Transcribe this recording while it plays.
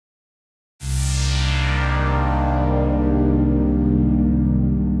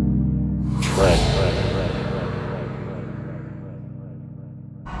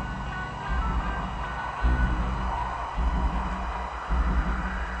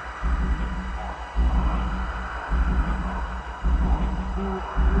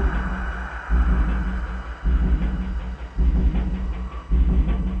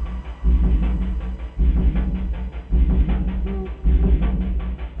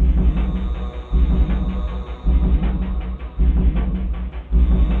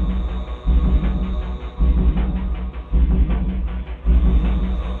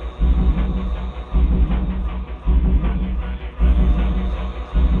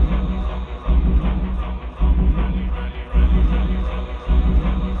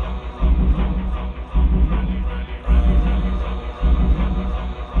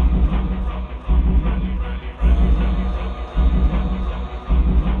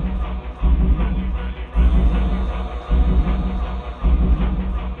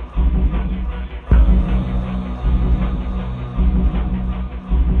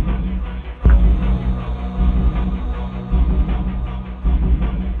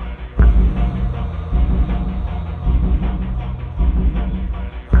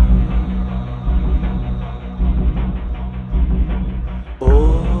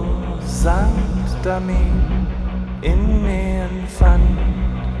Sanftkamin, in Nähen fand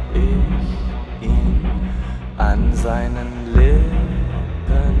ich ihn, an seinen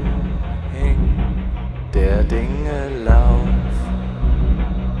Lippen hing der Dinge Lauf.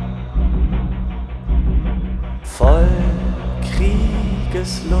 Voll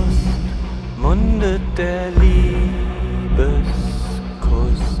Kriegeslust mundet der Liebeskuss,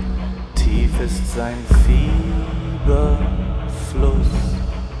 tief ist sein Fieberfluss.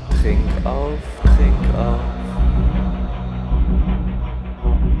 Trink auf,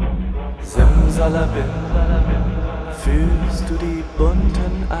 Simsalabim, fühlst du die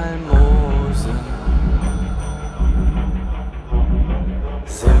bunten Almosen?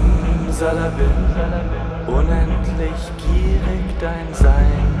 Simsalabim, unendlich gierig dein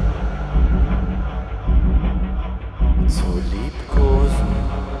Sein zu liebkosen.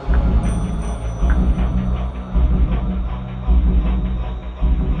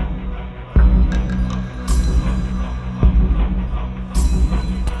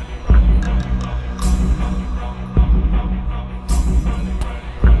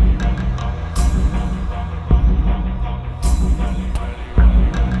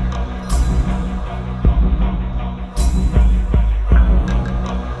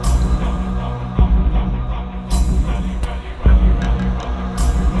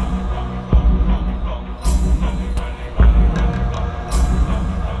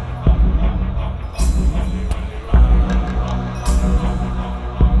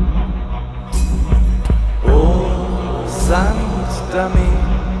 Sanftkamin,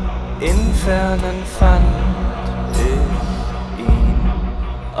 in Fernen fand ich ihn,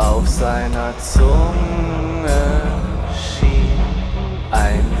 auf seiner Zunge schien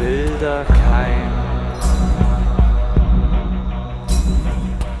ein wilder Keim.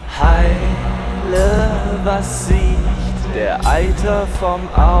 Heile, was sieht, der Eiter vom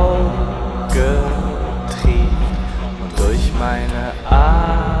Auge trieft und durch meine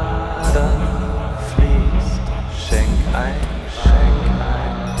Adern fließt. Schenk ein,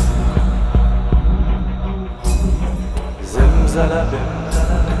 Simsalabim,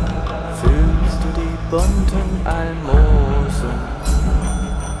 fühlst du die bunten Almosen?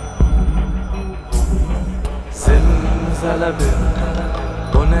 Simsalabim,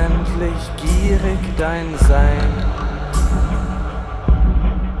 unendlich gierig dein Sein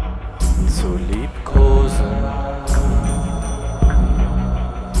zu liebkosen.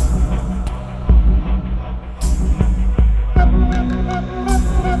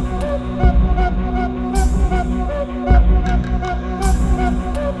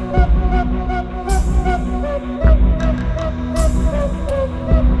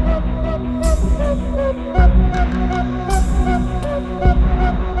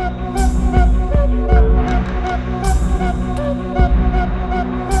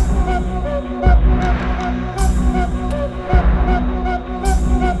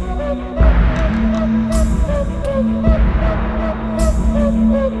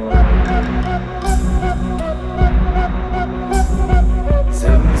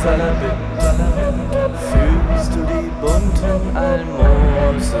 Simsalabim, fühlst du die bunten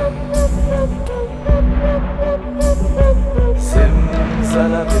Almosen?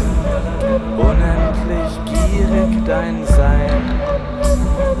 Simsalabim, unendlich gierig dein Sein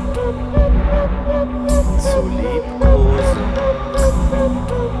zu liebkosen.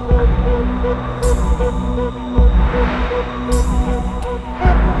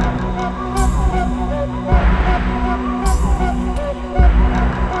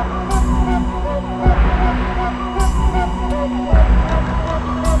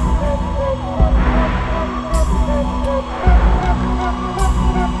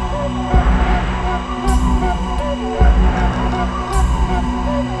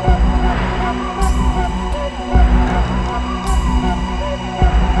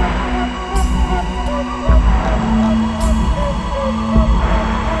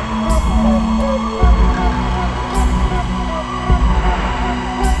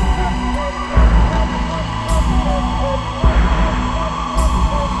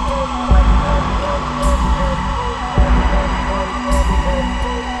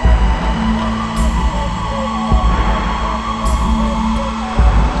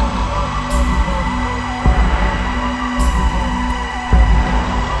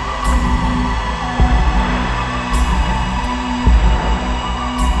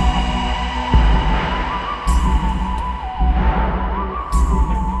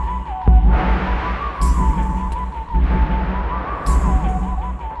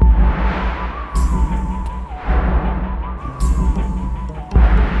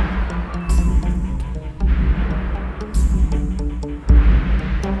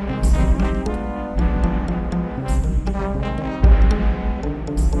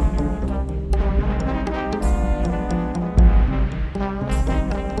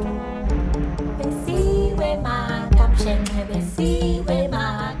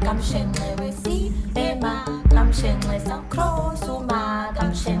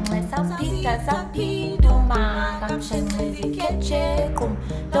 Pita Zapiduma, Kamshen, Zikechekum,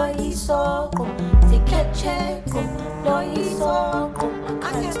 Loisokum, Zikechekum, Loisokum. I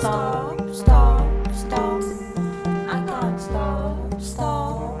can't stop. I can't stop.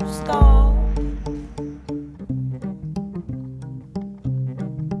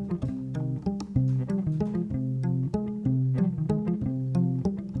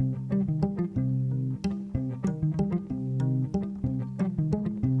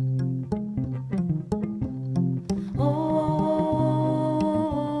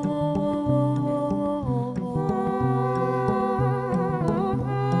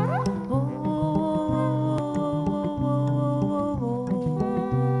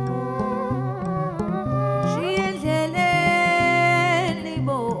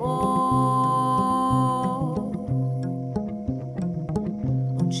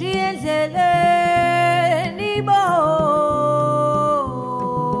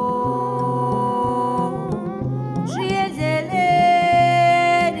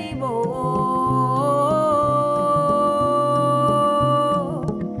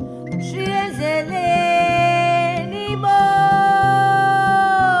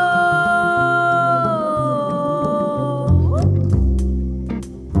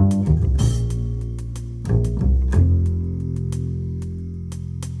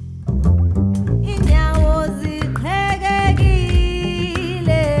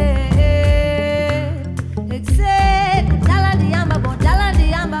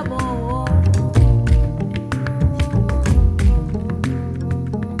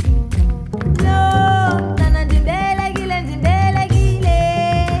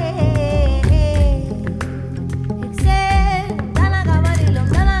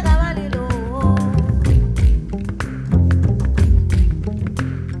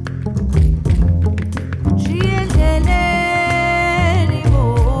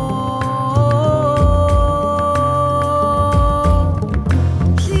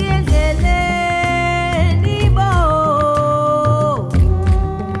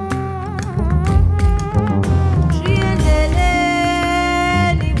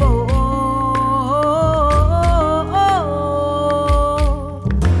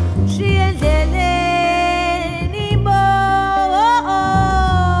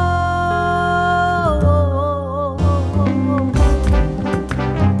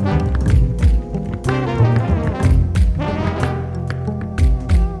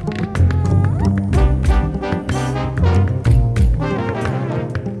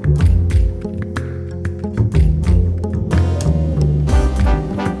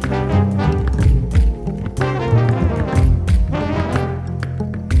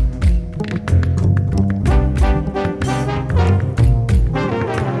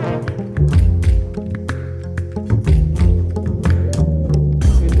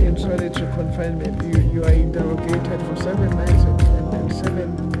 You are interrogated for 7 nights and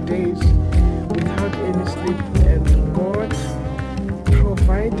 7 days without any sleep, and God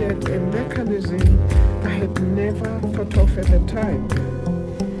provided a mechanism I had never thought of at the time.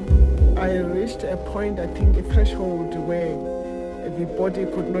 I reached a point, I think a threshold, where the body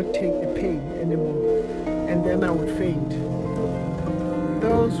could not take the pain anymore, and then I would faint.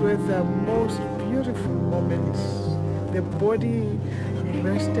 Those were the most beautiful moments. The body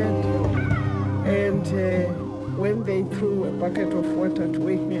rested, and when they threw a bucket of water to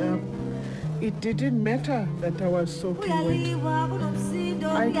wake me up, it didn't matter that I was soaking wet.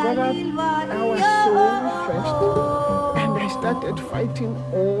 I got up, I was so refreshed, and I started fighting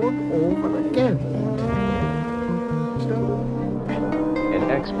all over again. An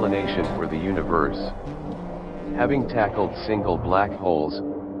explanation for the universe. Having tackled single black holes,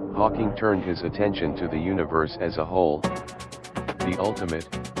 Hawking turned his attention to the universe as a whole, the ultimate,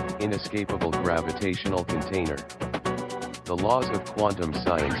 inescapable gravitational container. The laws of quantum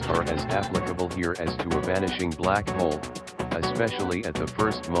science are as applicable here as to a vanishing black hole, especially at the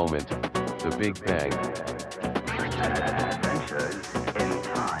first moment, the Big Bang. Adventures in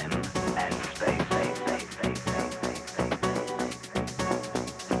time and space.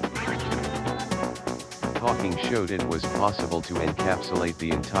 Hawking showed it was possible to encapsulate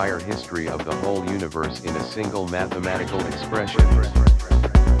the entire history of the whole universe in a single mathematical expression.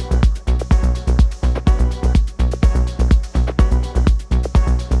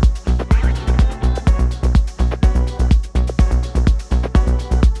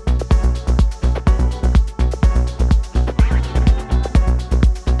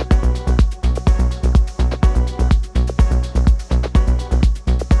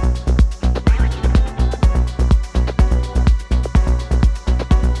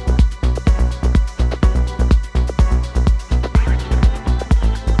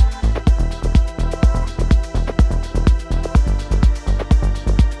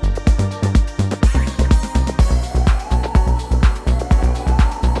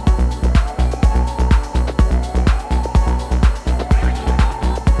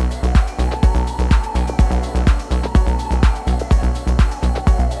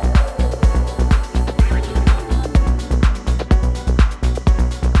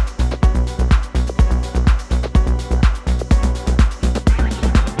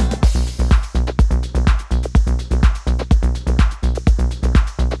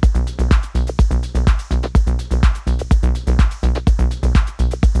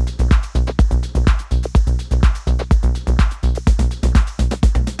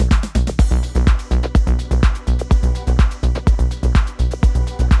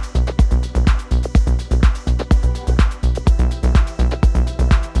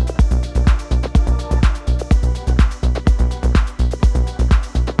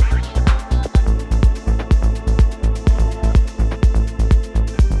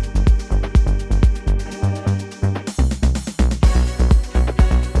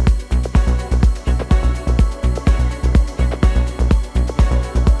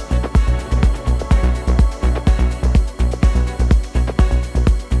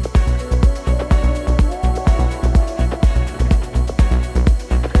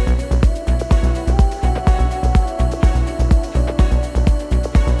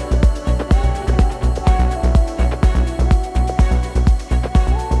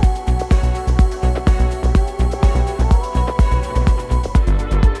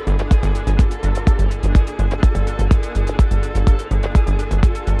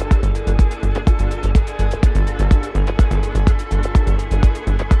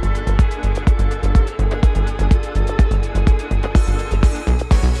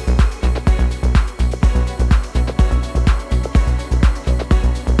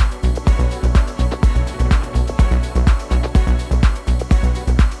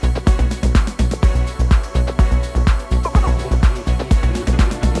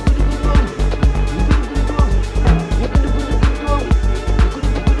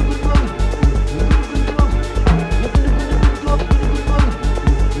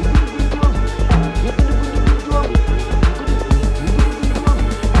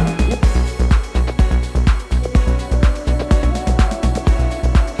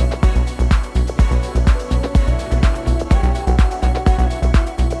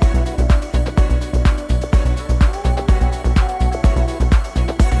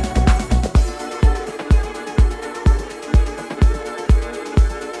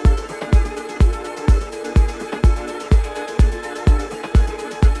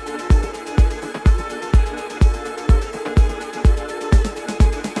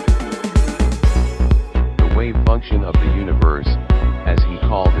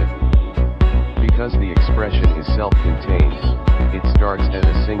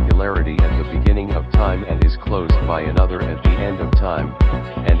 time and is closed by another at the end of time,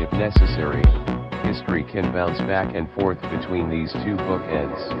 and if necessary, history can bounce back and forth between these two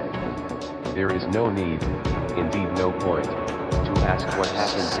bookends. There is no need, indeed no point, to ask what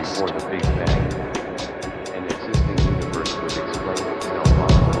happened before the Big Bang. An existing universe would explain itself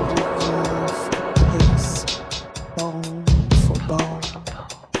bone for bone.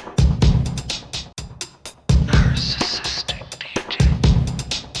 Narcissistic DJ.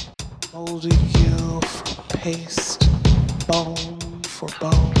 Molding you from paste, bone for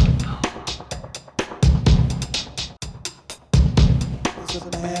bone. He's a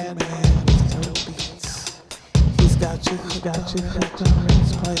madman with no beats. He's got you hooked on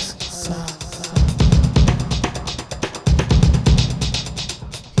his place inside.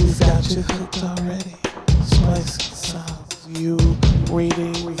 He's got you hooked already. Splicing sounds, you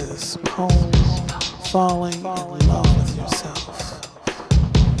reading this poem, falling in love with yourself.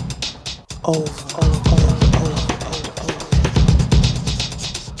 Over.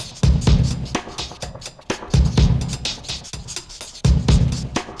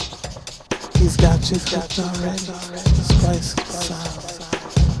 He's got you hooked already. Splicing sounds.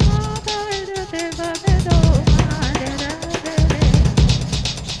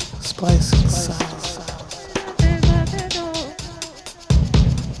 Splicing sounds.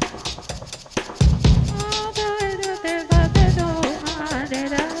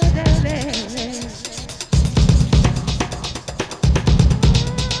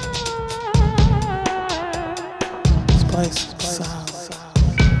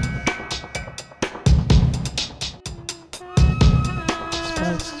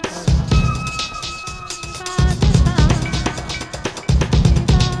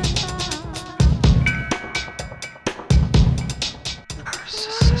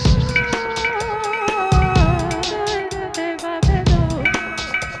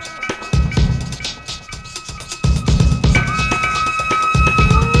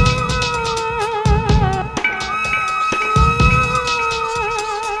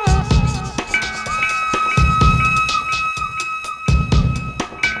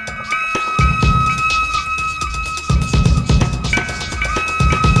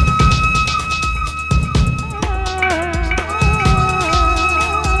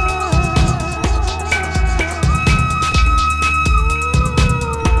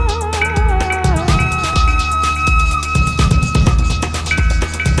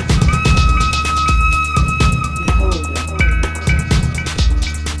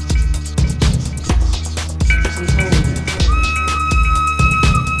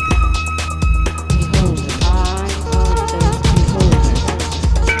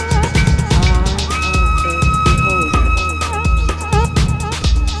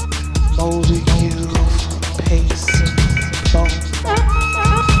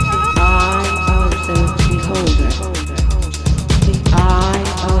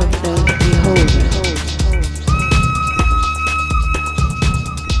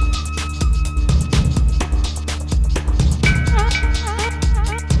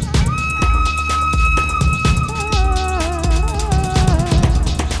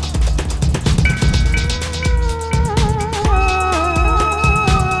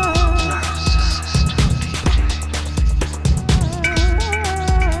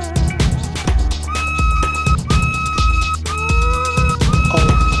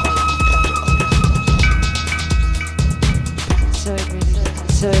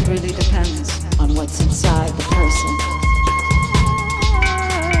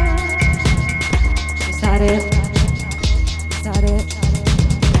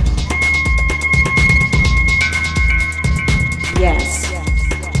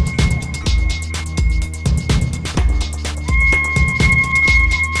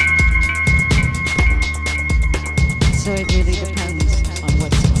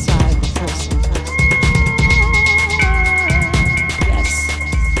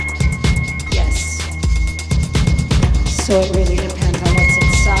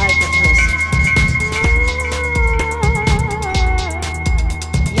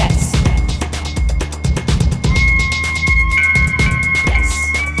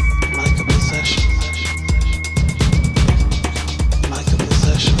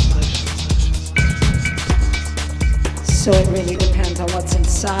 So it really depends on what's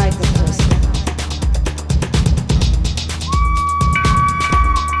inside the person.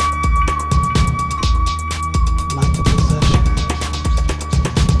 Like a possession.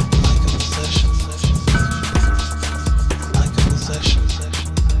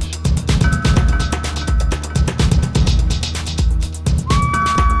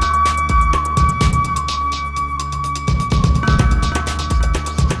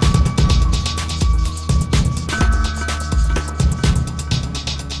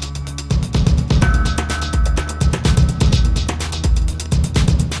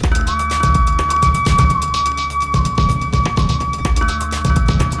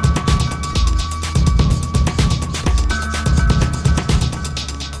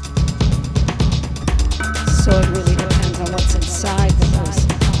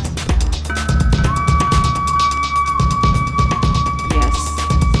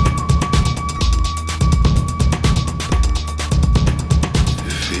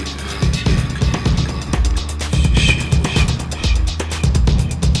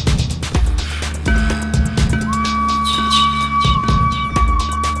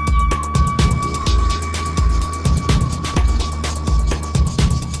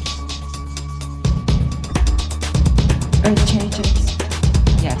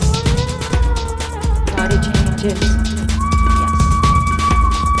 changes. Yes.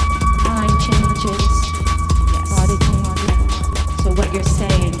 Mind changes. Yes. Body changes. So what you're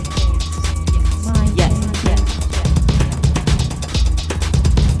saying. Mind. Yes. Yes.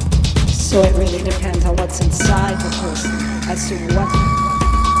 So it really depends on what's inside the person as to what.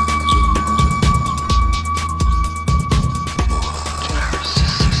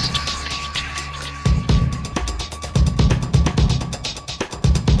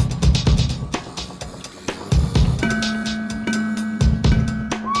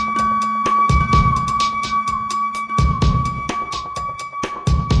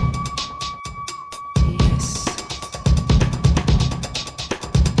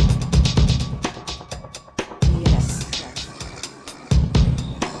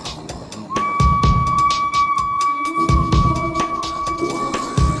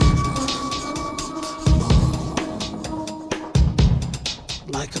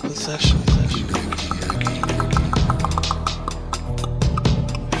 Like a possession.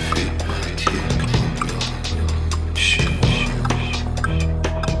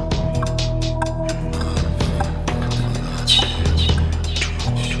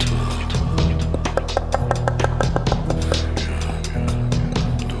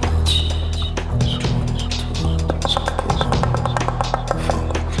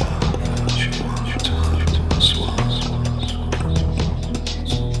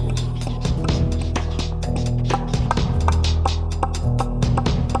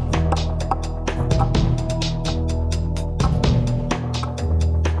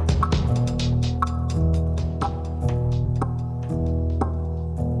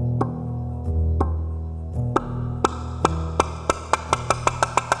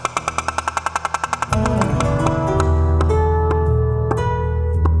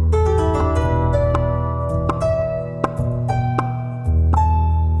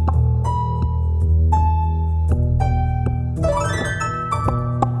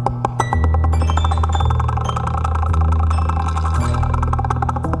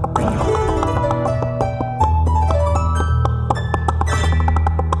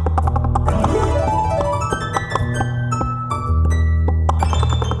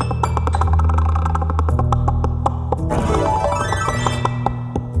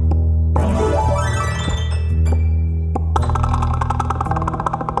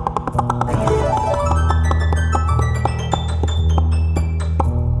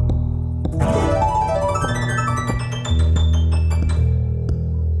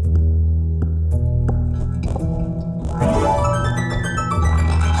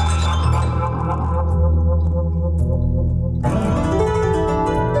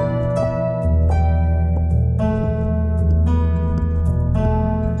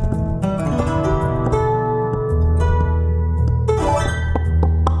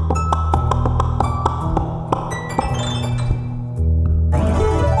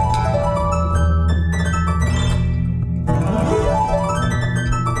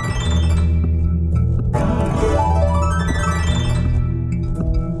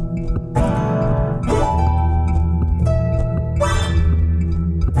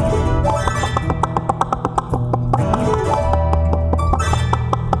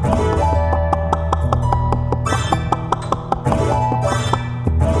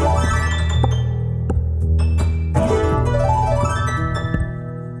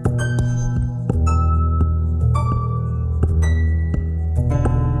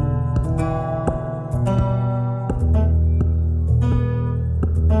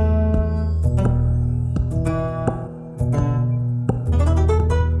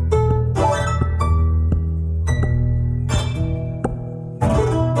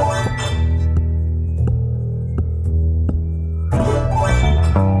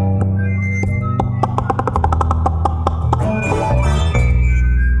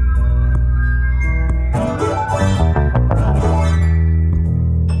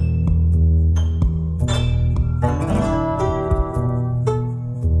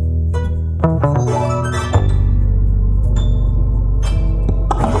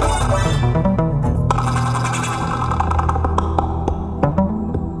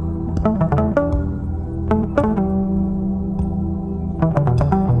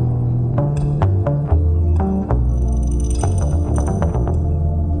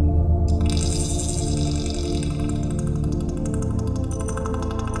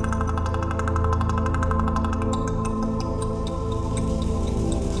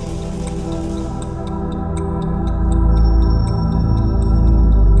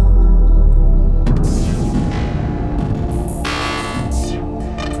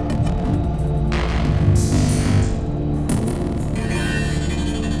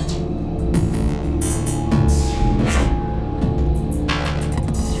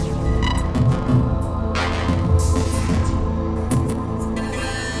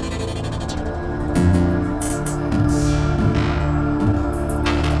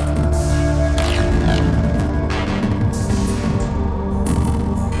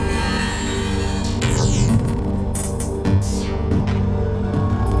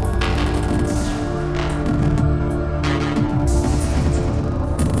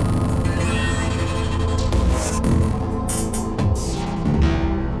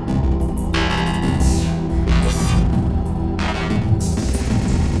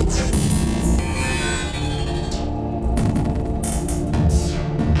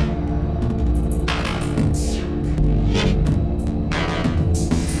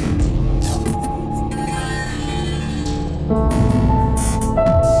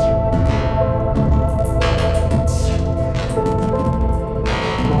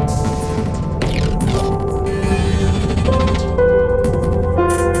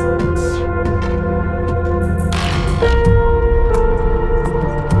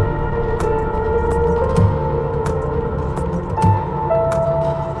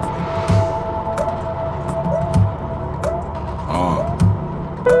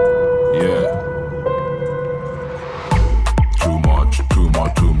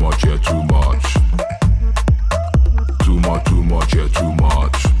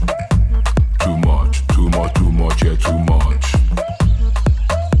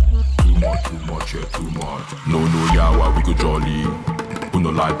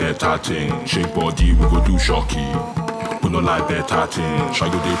 better thing. Shake body, we go do shocky. We no like better thing. Shy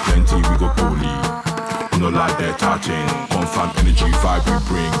go dey plenty, we go poly. We no like better thing. Confirm energy vibe we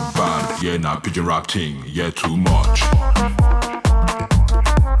bring. Bam, yeah, nah, pigeon rap thing. Yeah, too much.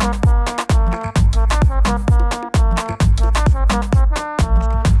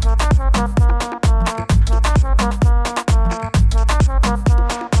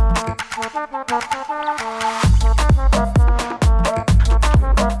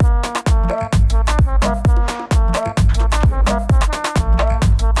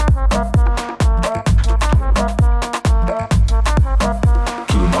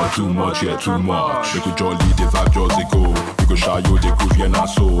 Yeah, too much. We go jolly, the vibe just they go. We go shy, yo, the groove, yeah, nah,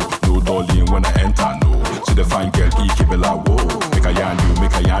 so. No darling when I enter, no. See the fine girl, keep it like, whoa. Make a yarn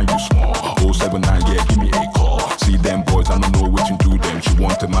you small. 079, yeah, give me a call. See them boys, I don't know what you do them. She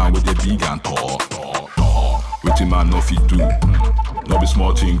want a man with a big and tall. Waiting man, no fit do. No be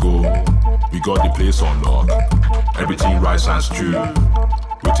small thing, go. We got the place on lock. Everything rice and stew.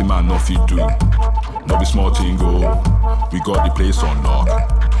 Waiting man, no fit do. No be small thing, go. We got the place on lock.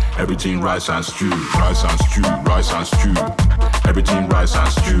 Everything rice and stew, rice and stew, rice and stew. Everything rice and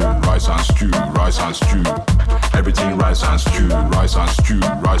stew, rice and stew, rice and stew. Everything rice and stew, rice and stew,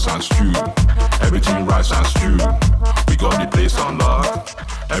 rice and stew. Everything rice and stew. We got the place on lock.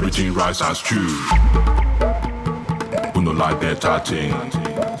 Everything rice and stew. We no like better thing.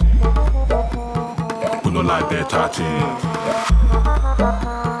 We no like better thing.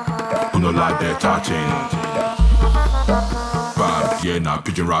 We no like better thing. Yeah, nah,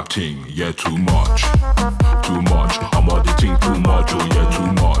 pigeon rap thing, yeah, too much. Too much, I'm all the thing too much, oh yeah, too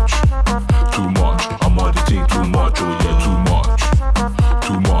much. Too much, I'm all the thing too much, oh yeah, too much.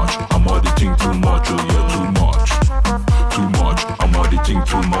 Too much, I'm all the thing too much, oh yeah, too much. Too much, I'm all the thing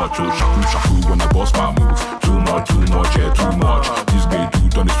too much, oh shaku shaku when I boss my move. Too much, yeah, too much. This gay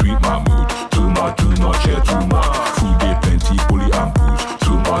dude on the street, my mood. Too much, yeah, too much. Food day plenty, bully and booze.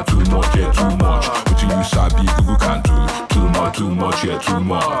 Too much, yeah, too much. What you sabi, Google can do. Too much, yeah, too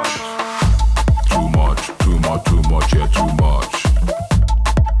much. Too much, yeah, too much.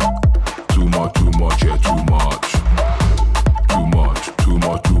 Too much, yeah, too much.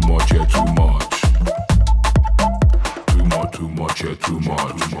 Too much, yeah, too much. Too much, yeah, too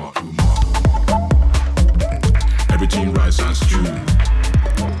much. Everything rice and stew.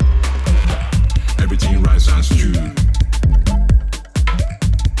 Everything rice and stew.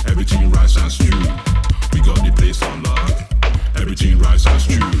 Everything rice and stew. We got the place on lock. Everything rice and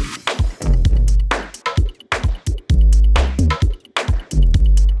stew.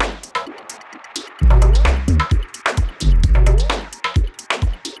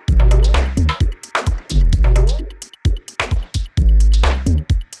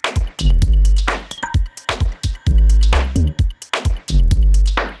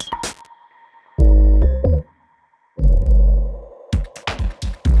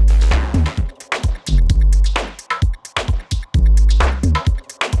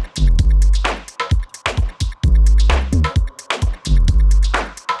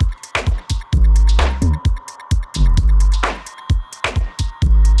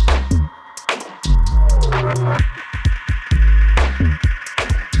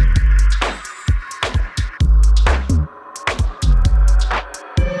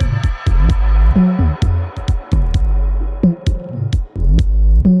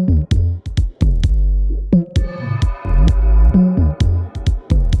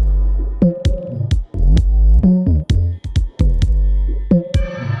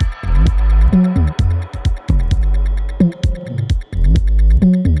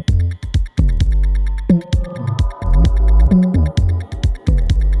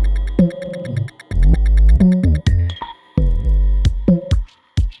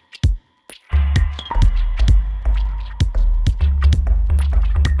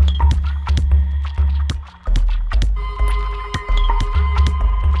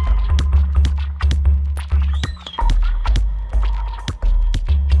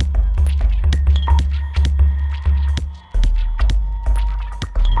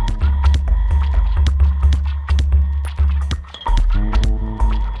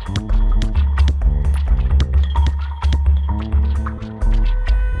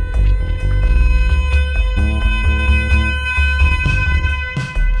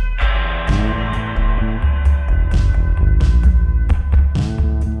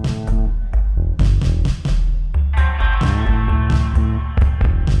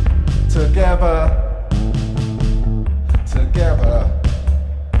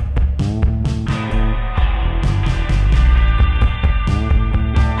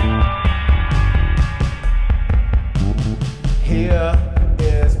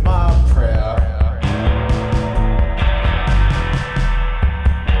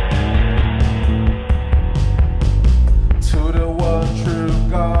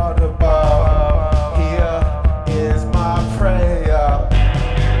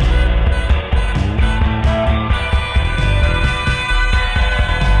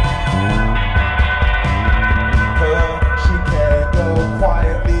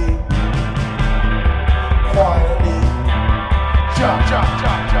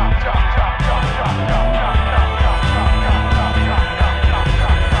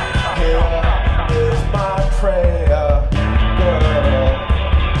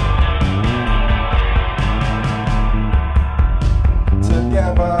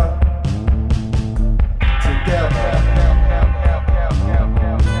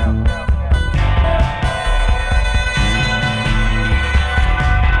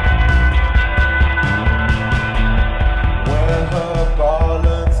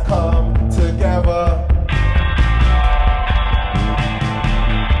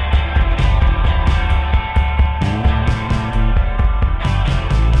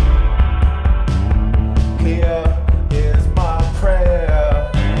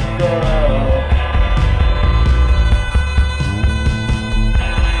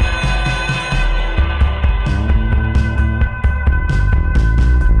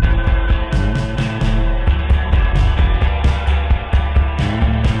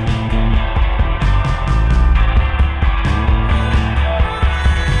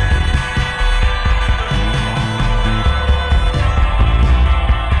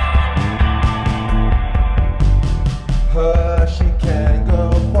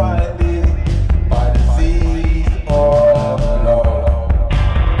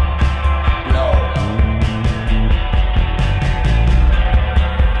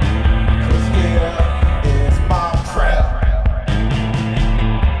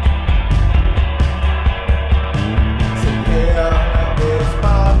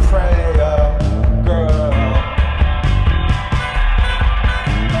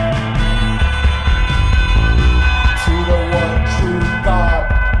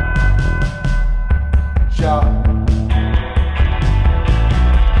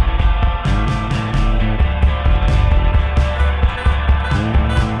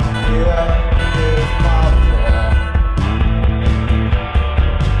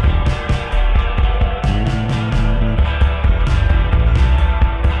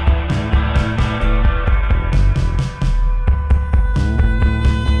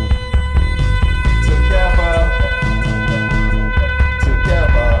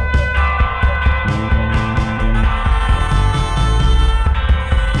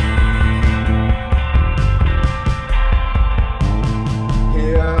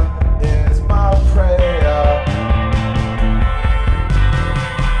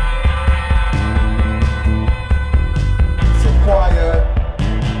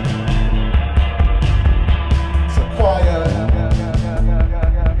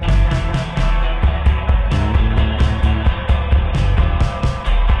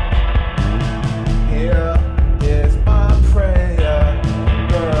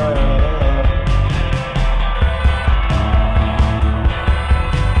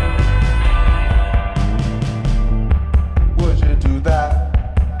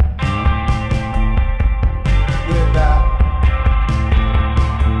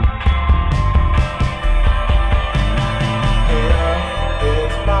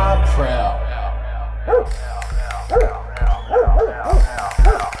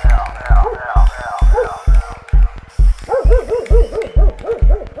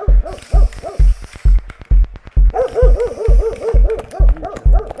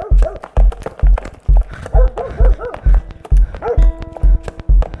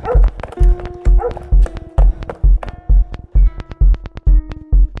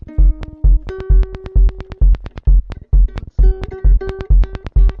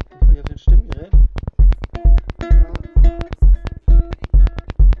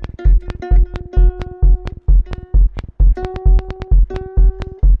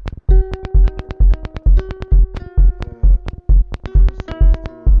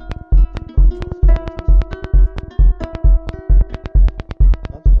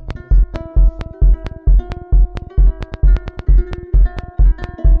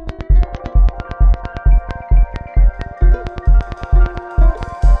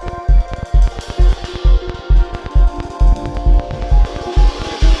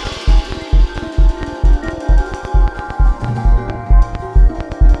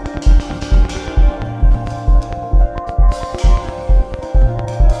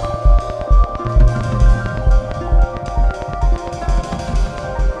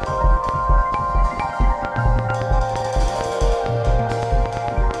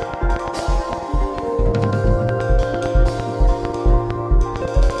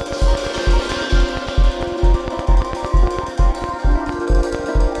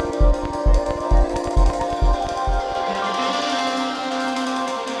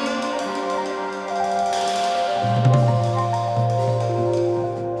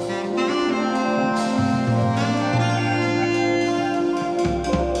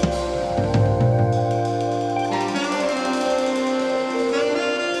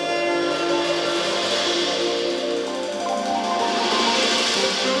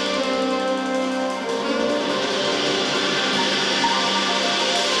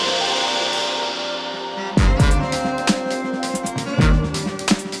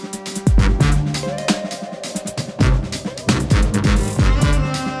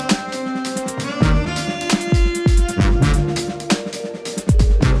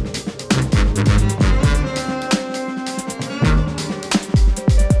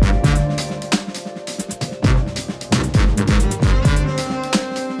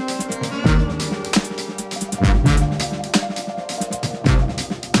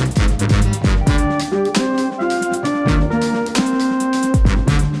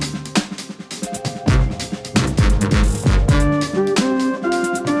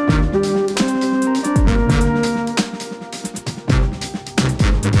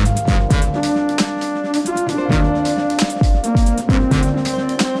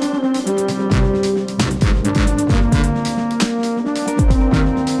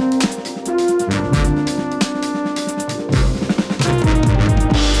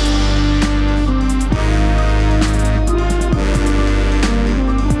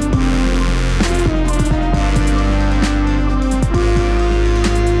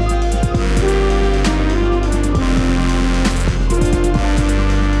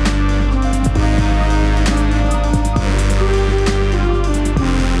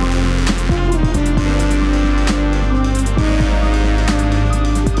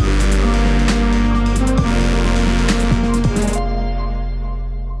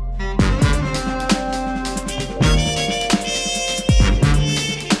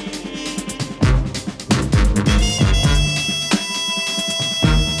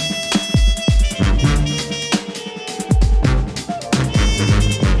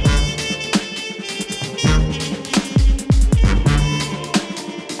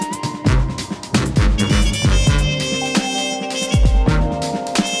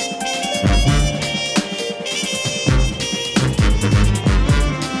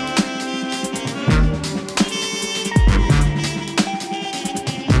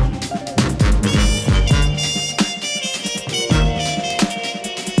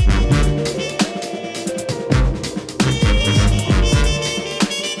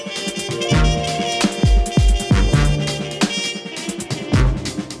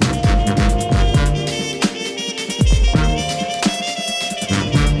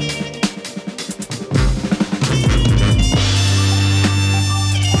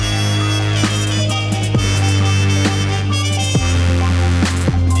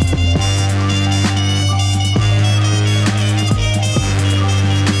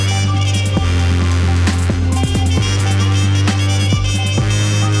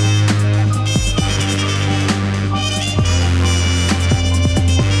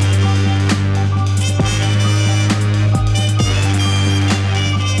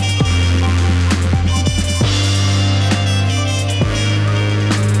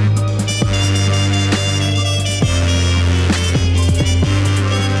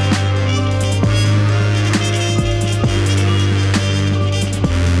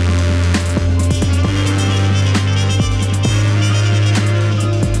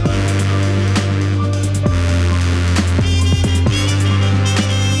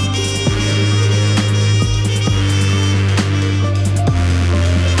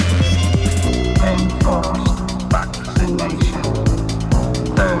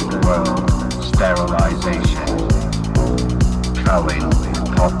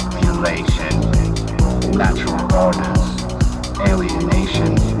 population, natural orders,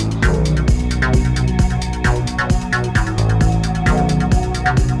 alienation.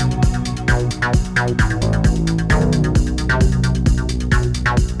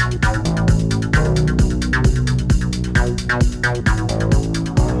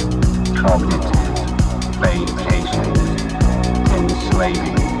 Cognitive vacations,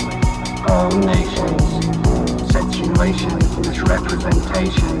 enslaving all nations, situation,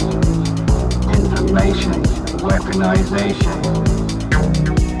 misrepresentation, information, weaponization.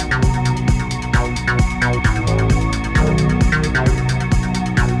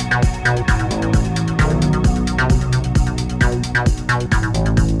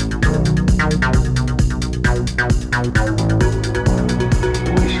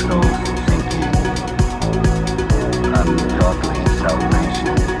 Wishful thinking, ungodly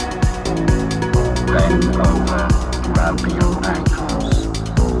salvation. Bend over, grab your ankles.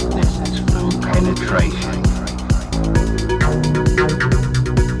 This is full penetration.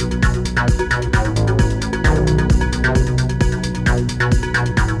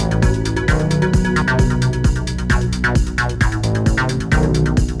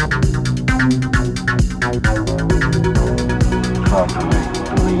 Properly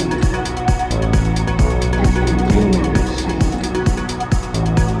breathe. Is the demon seed?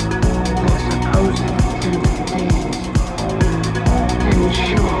 Their supposed good deeds.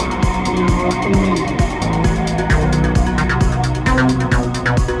 Ensure you are in.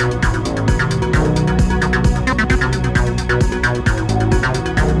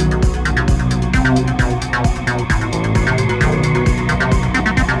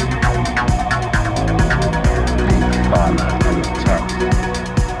 Big pharma and tech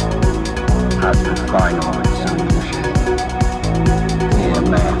has the final solution.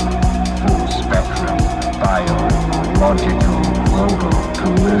 EMF, full spectrum, biological, global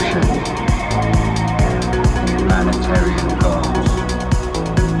pollution. Humanitarian goals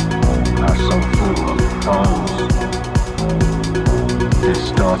are so full of foes.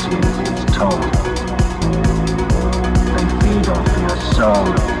 Distorting is told. They feed off your soul.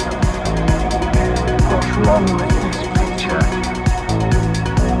 What's wrong with this picture?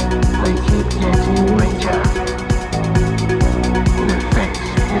 They keep getting richer. The fix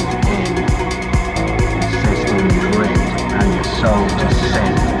is in. The system is rigged and your soul to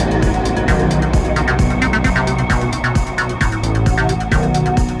sin.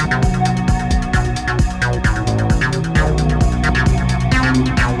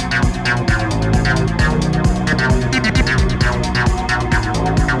 So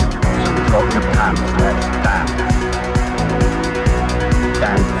drop your pamphlet down.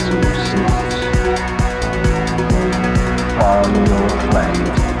 Dance you snitch. Farm your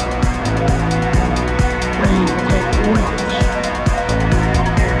flames. They get rich.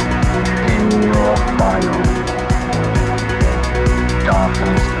 In your final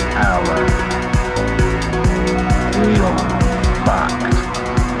darkest hour, you're fucked.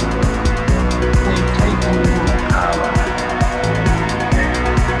 They've taken your power.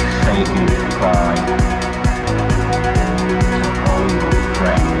 Say goodbye to all your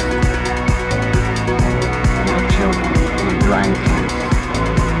friends, your children, your grandkids.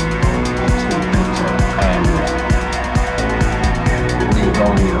 It's the bitter end. Leave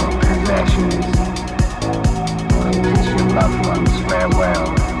all your possessions and kiss your loved ones farewell.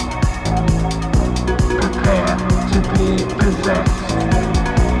 Prepare to be possessed.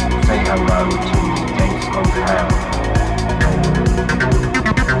 Say hello to the gates of hell.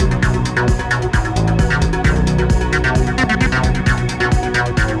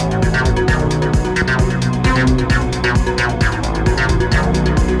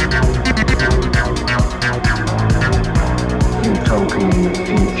 Utopian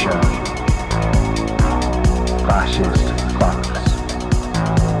future, fascist fucks,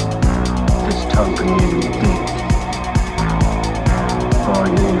 dystopian deep, for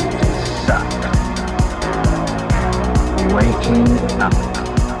you to suck. Waking up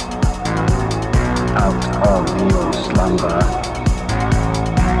out of your slumber,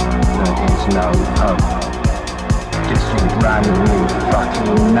 there is no hope, just a brand new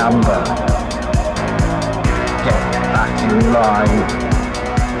fucking number. Get back in line,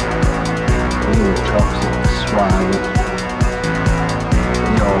 you toxic swine.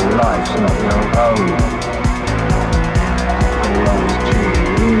 Your life's not your own. It belongs to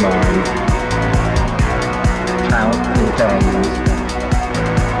you, mine. Count the days.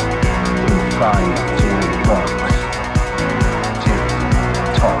 You find to the box. Tick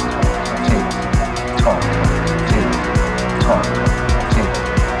tock, tick tock, tick tock, tick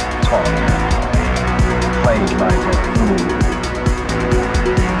tock. Played like a fool.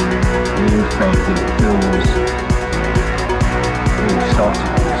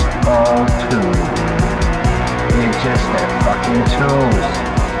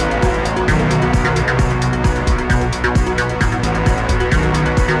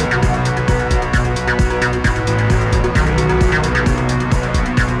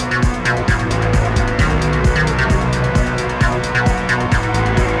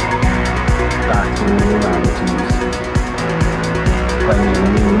 when your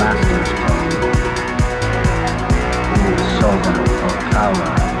new masters came. You were sold out for power,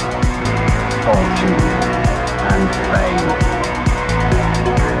 fortune, and fame.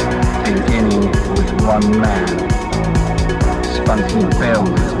 Beginning with one man, Spunky Bill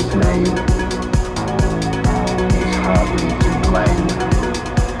was his name. He's hardly to blame.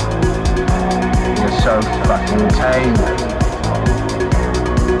 You're so fucking tame.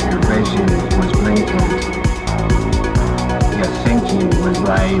 Your vision was blinking. Your thinking was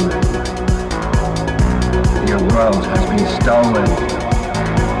lame. Your world has been stolen.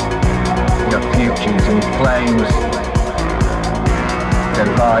 Your future's in flames.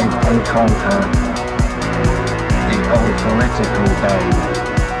 Divide and conquer. The old political game.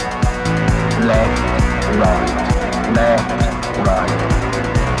 Left, right.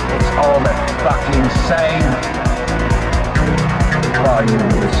 It's all the fucking same. While you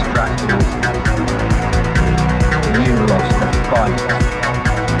were distracted, you lost the fight.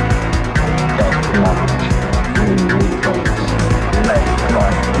 Death march through the gates. Left,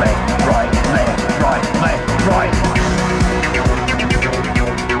 right, left, right, left, right, left, right.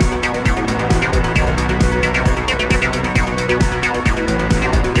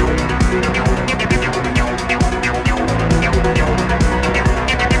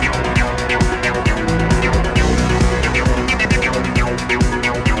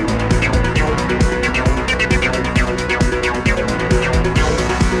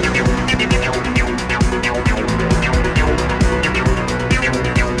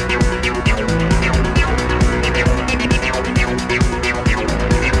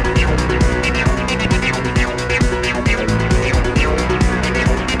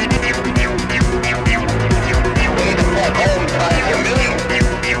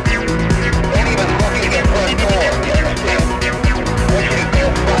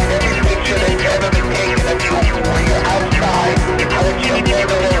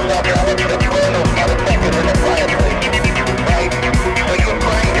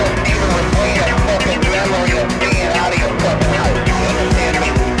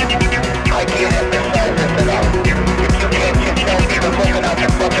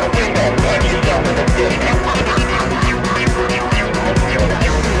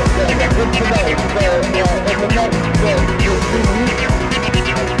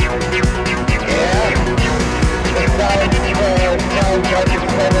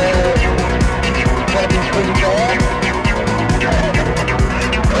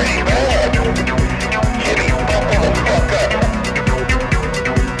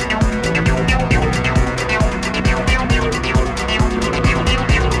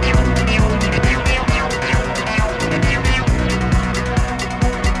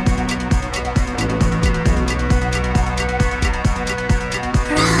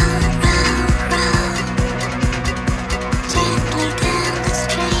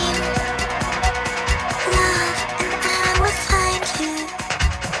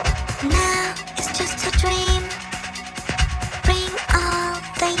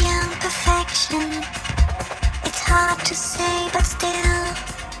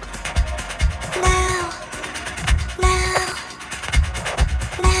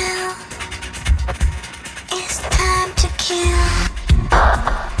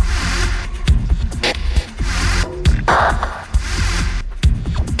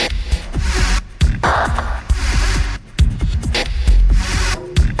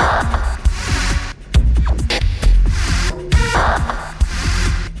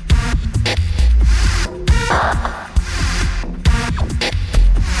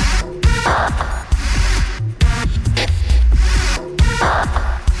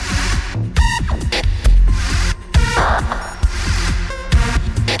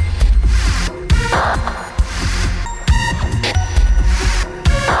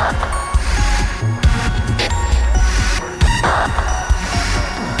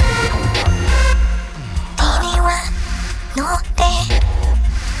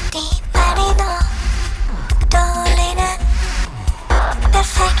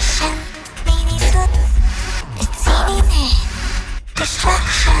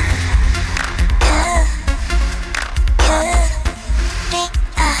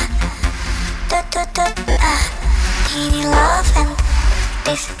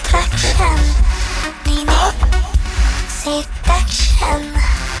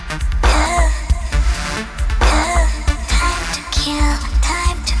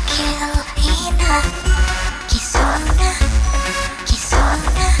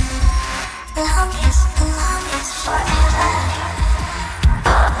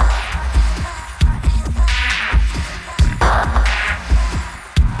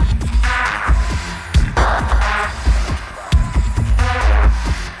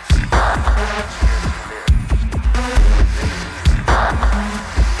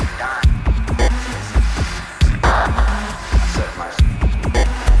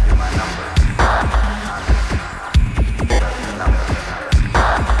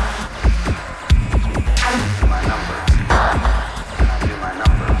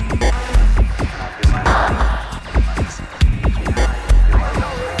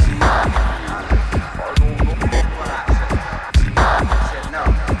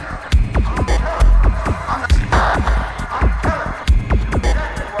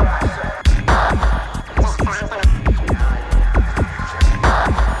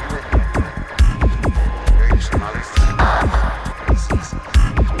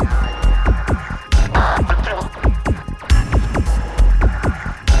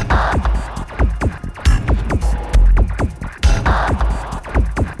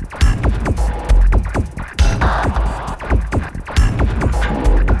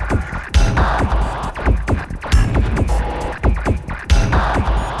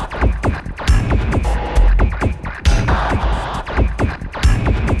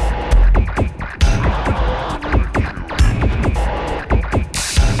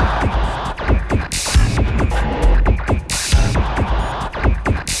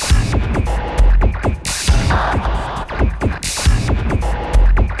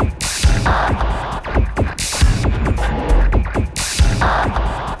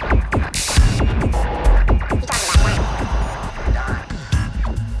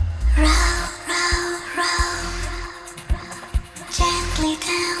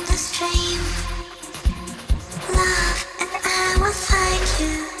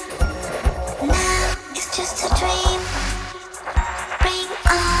 to dream. Bring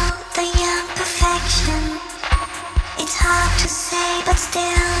all the young perfection. It's hard to say, but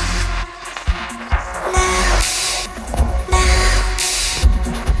still. Now,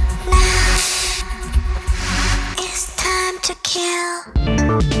 it's time to kill.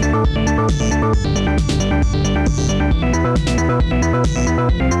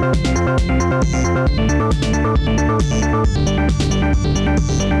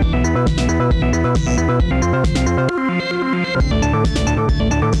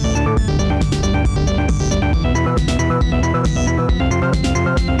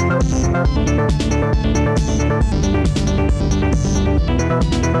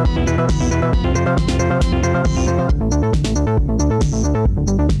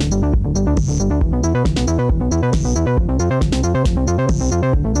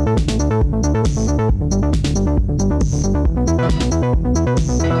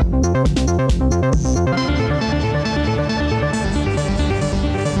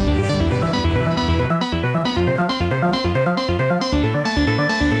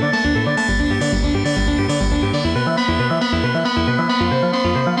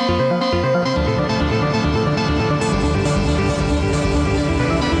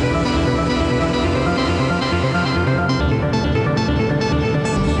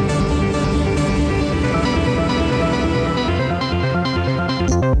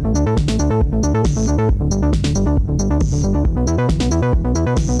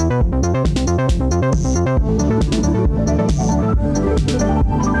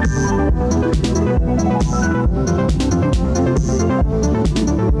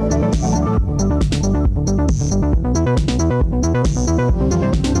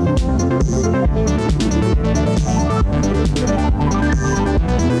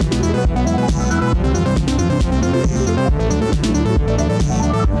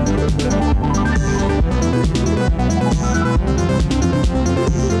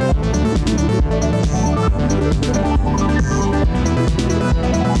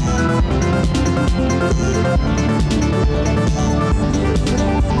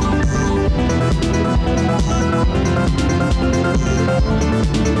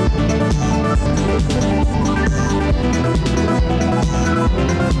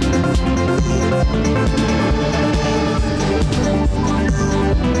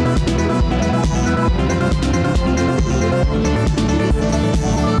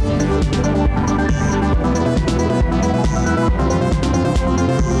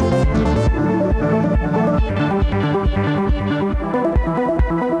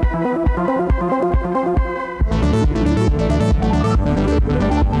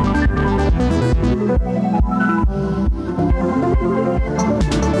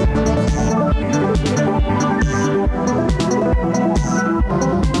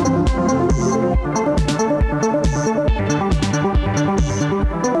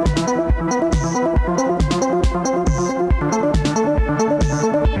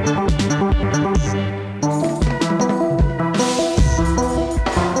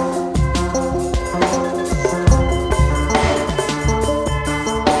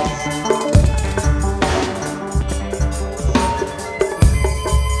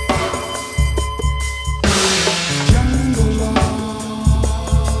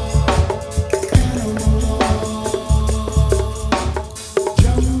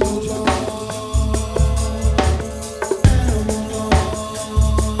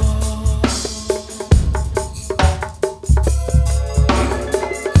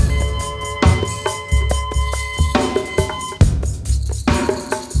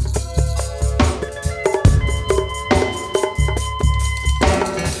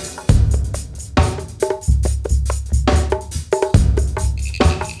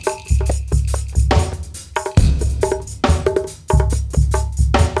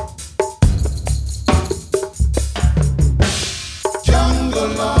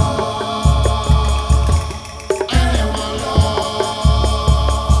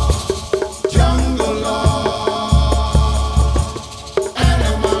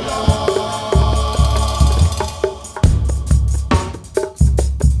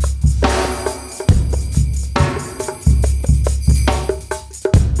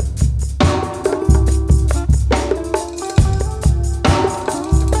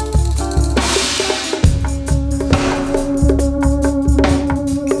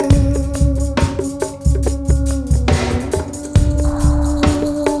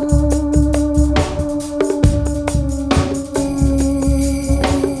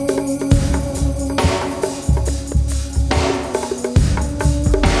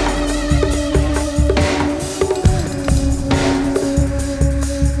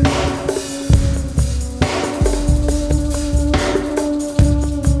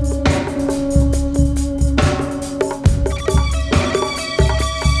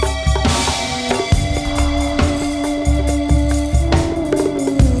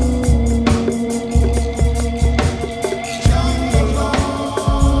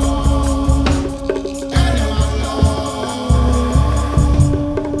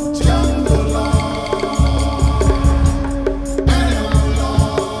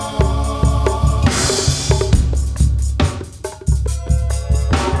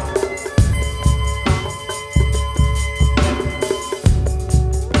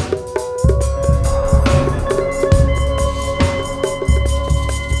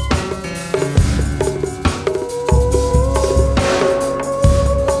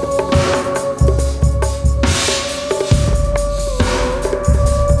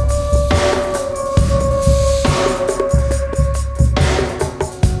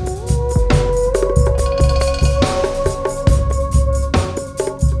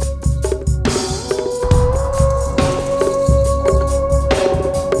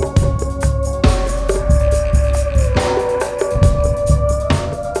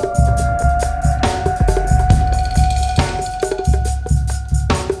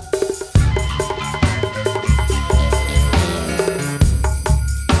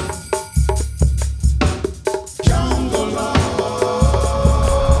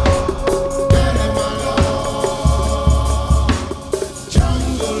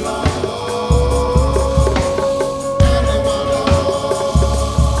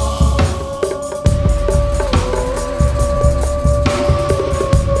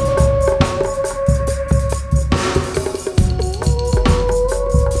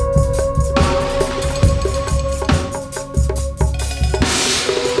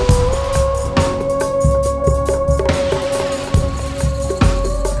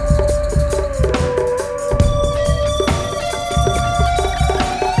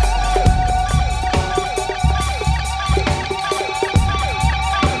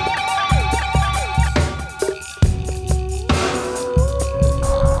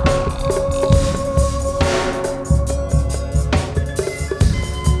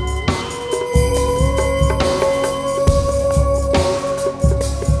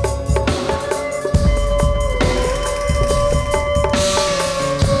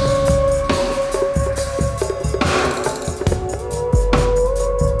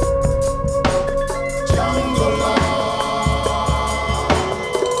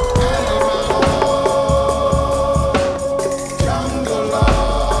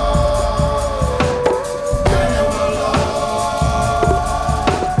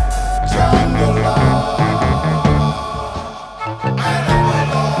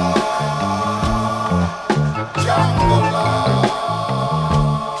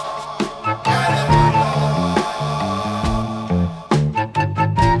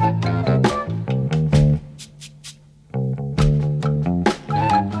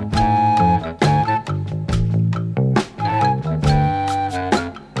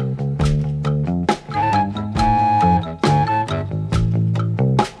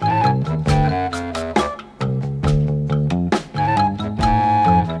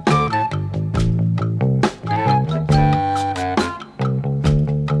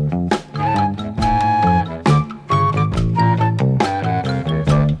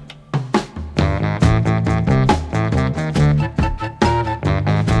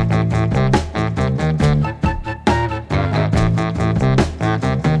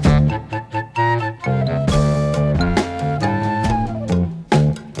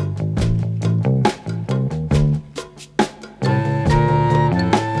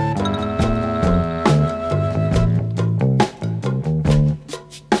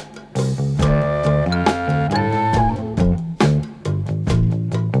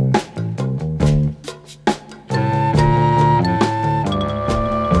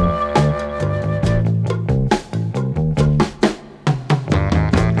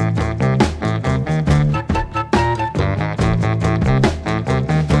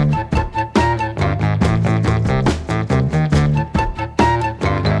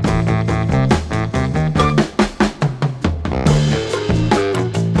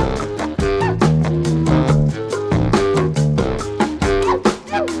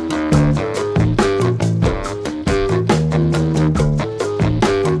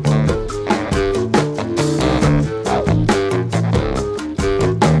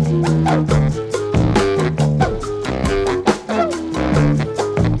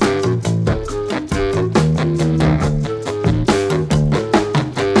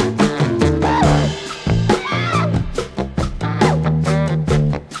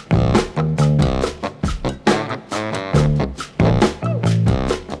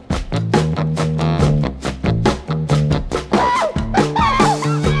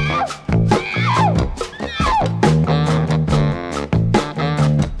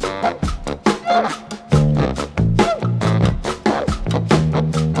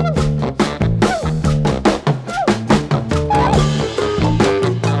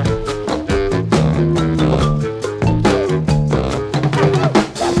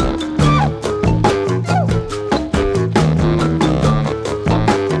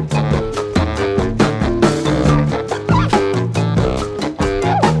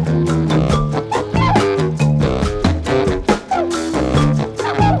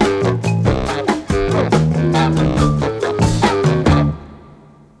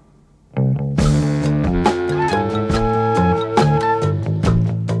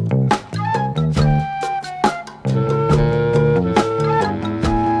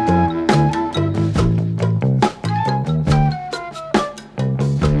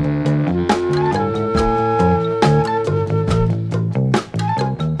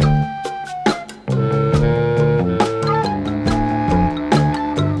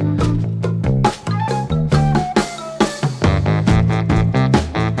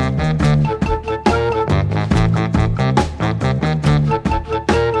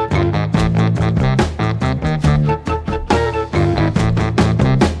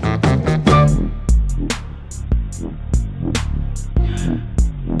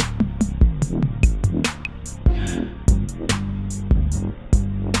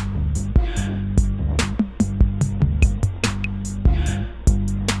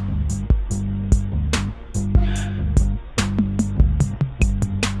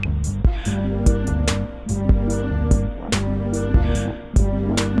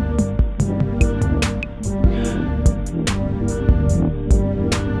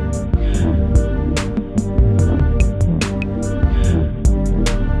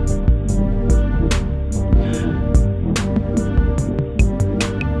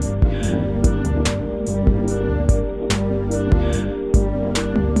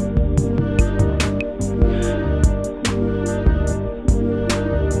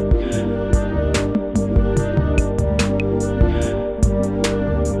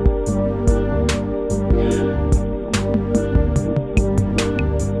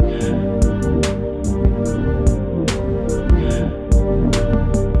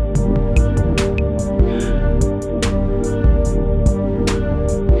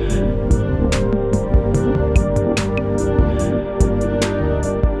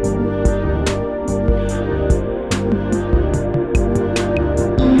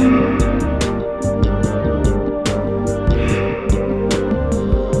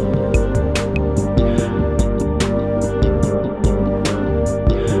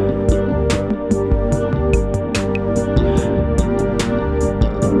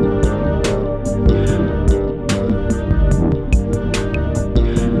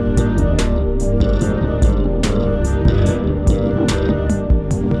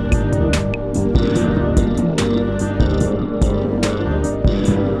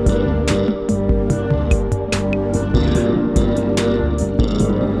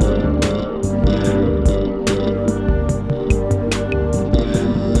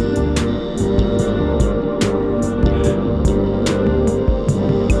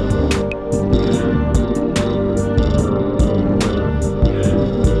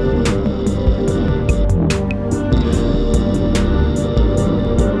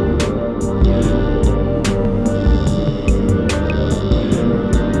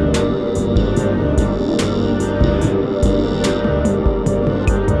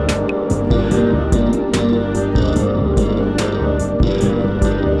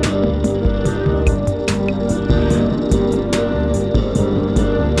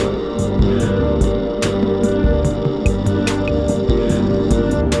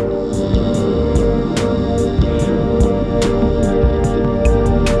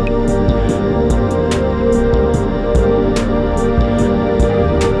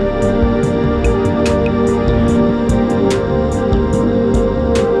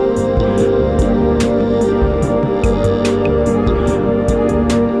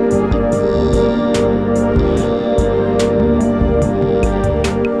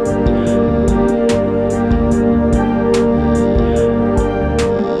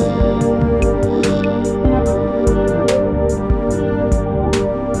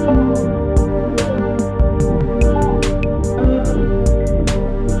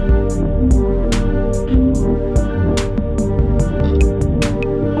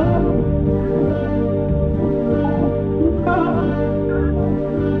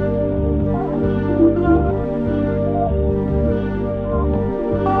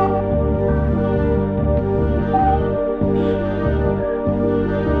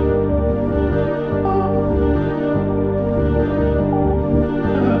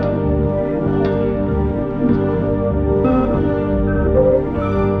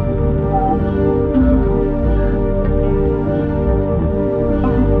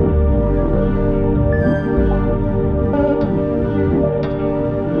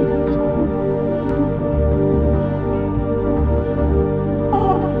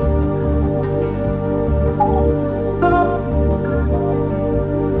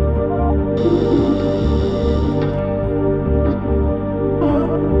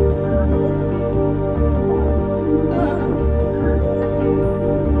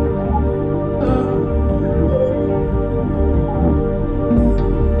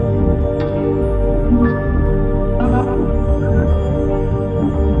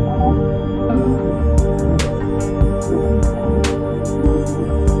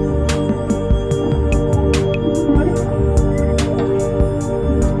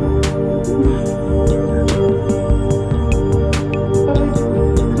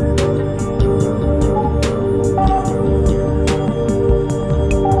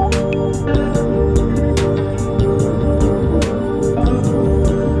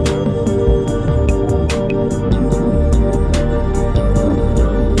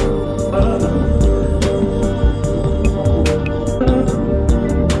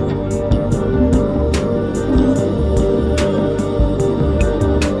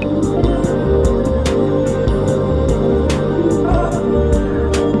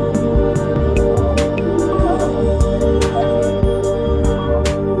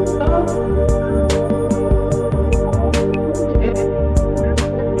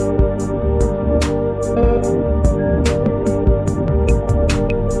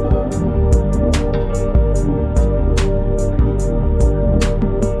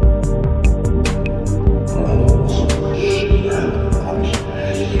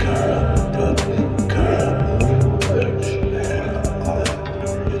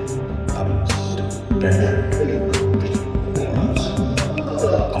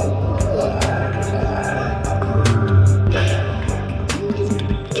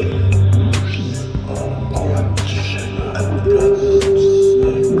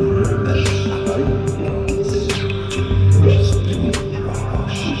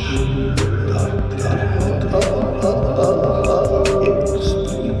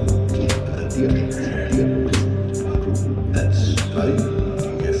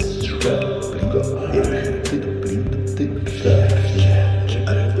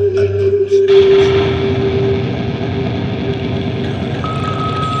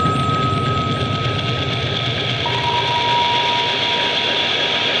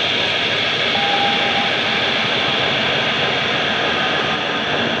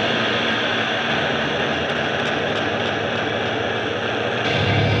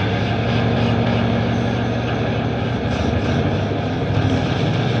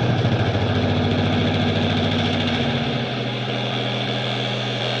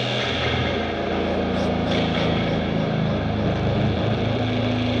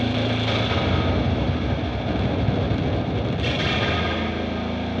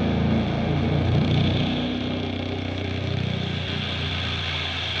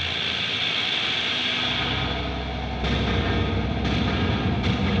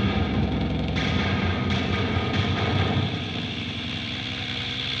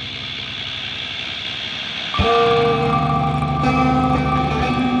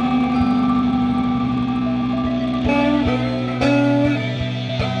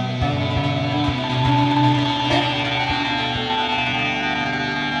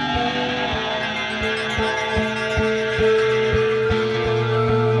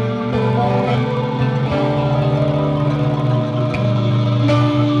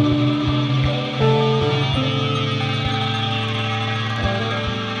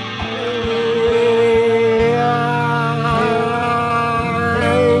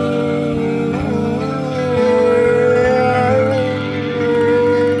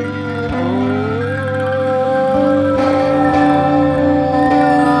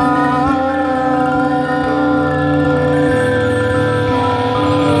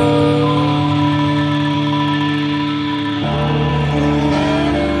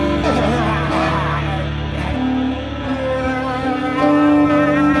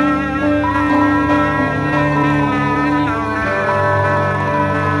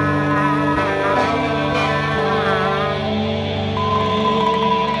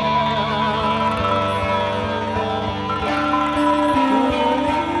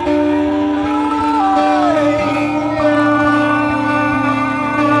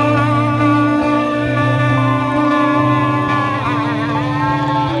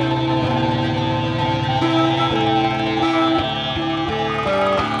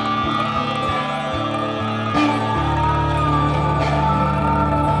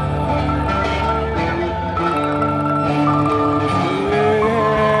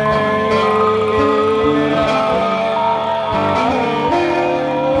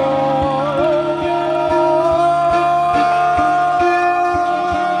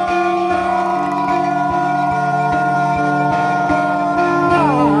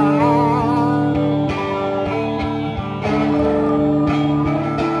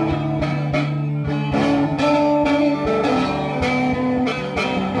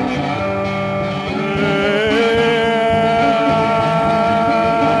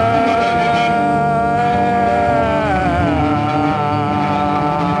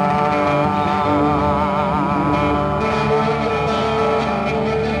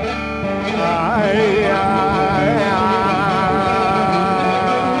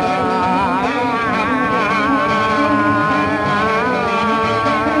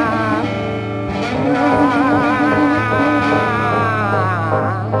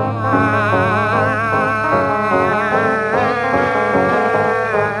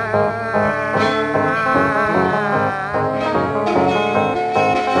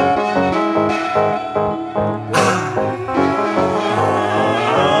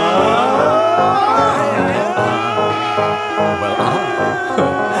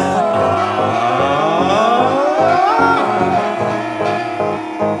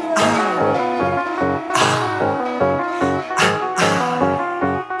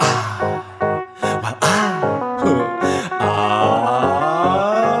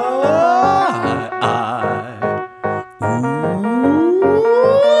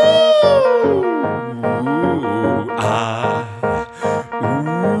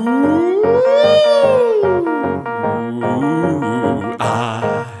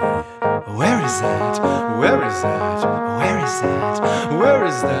 Where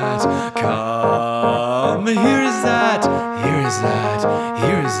is that? Come, here is that. Here is that.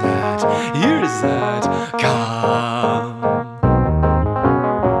 Here is that. Here is that. Come.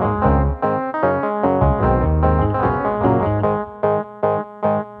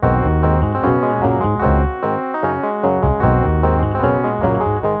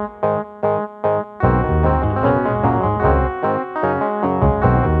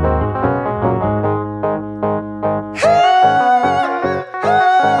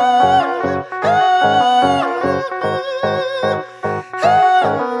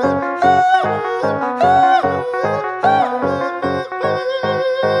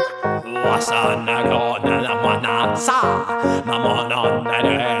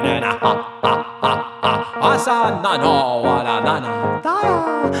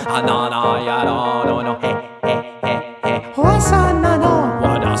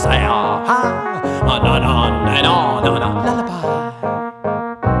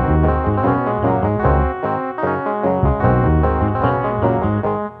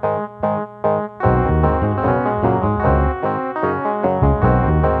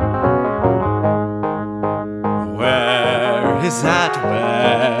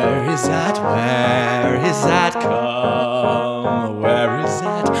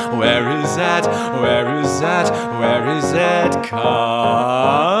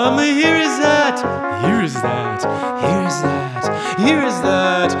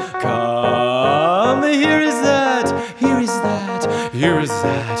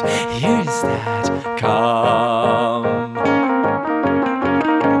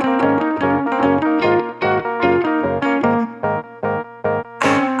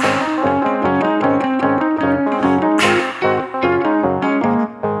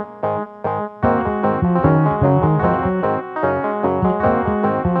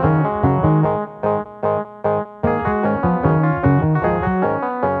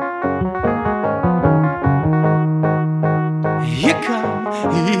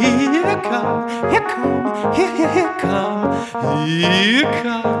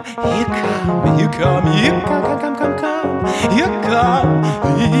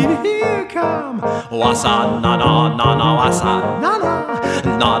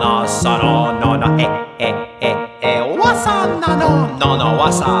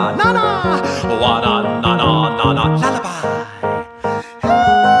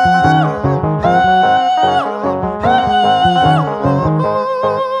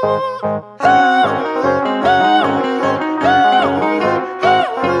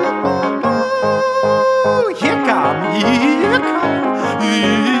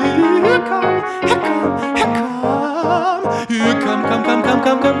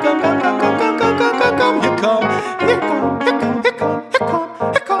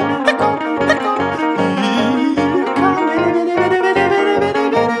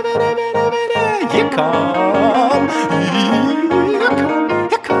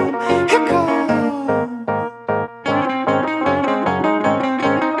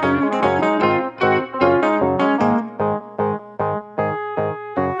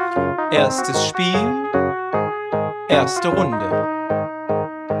 Erstes Spiel, erste Runde.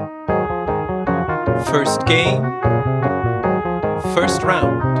 First game, first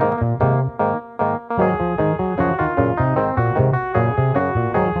round.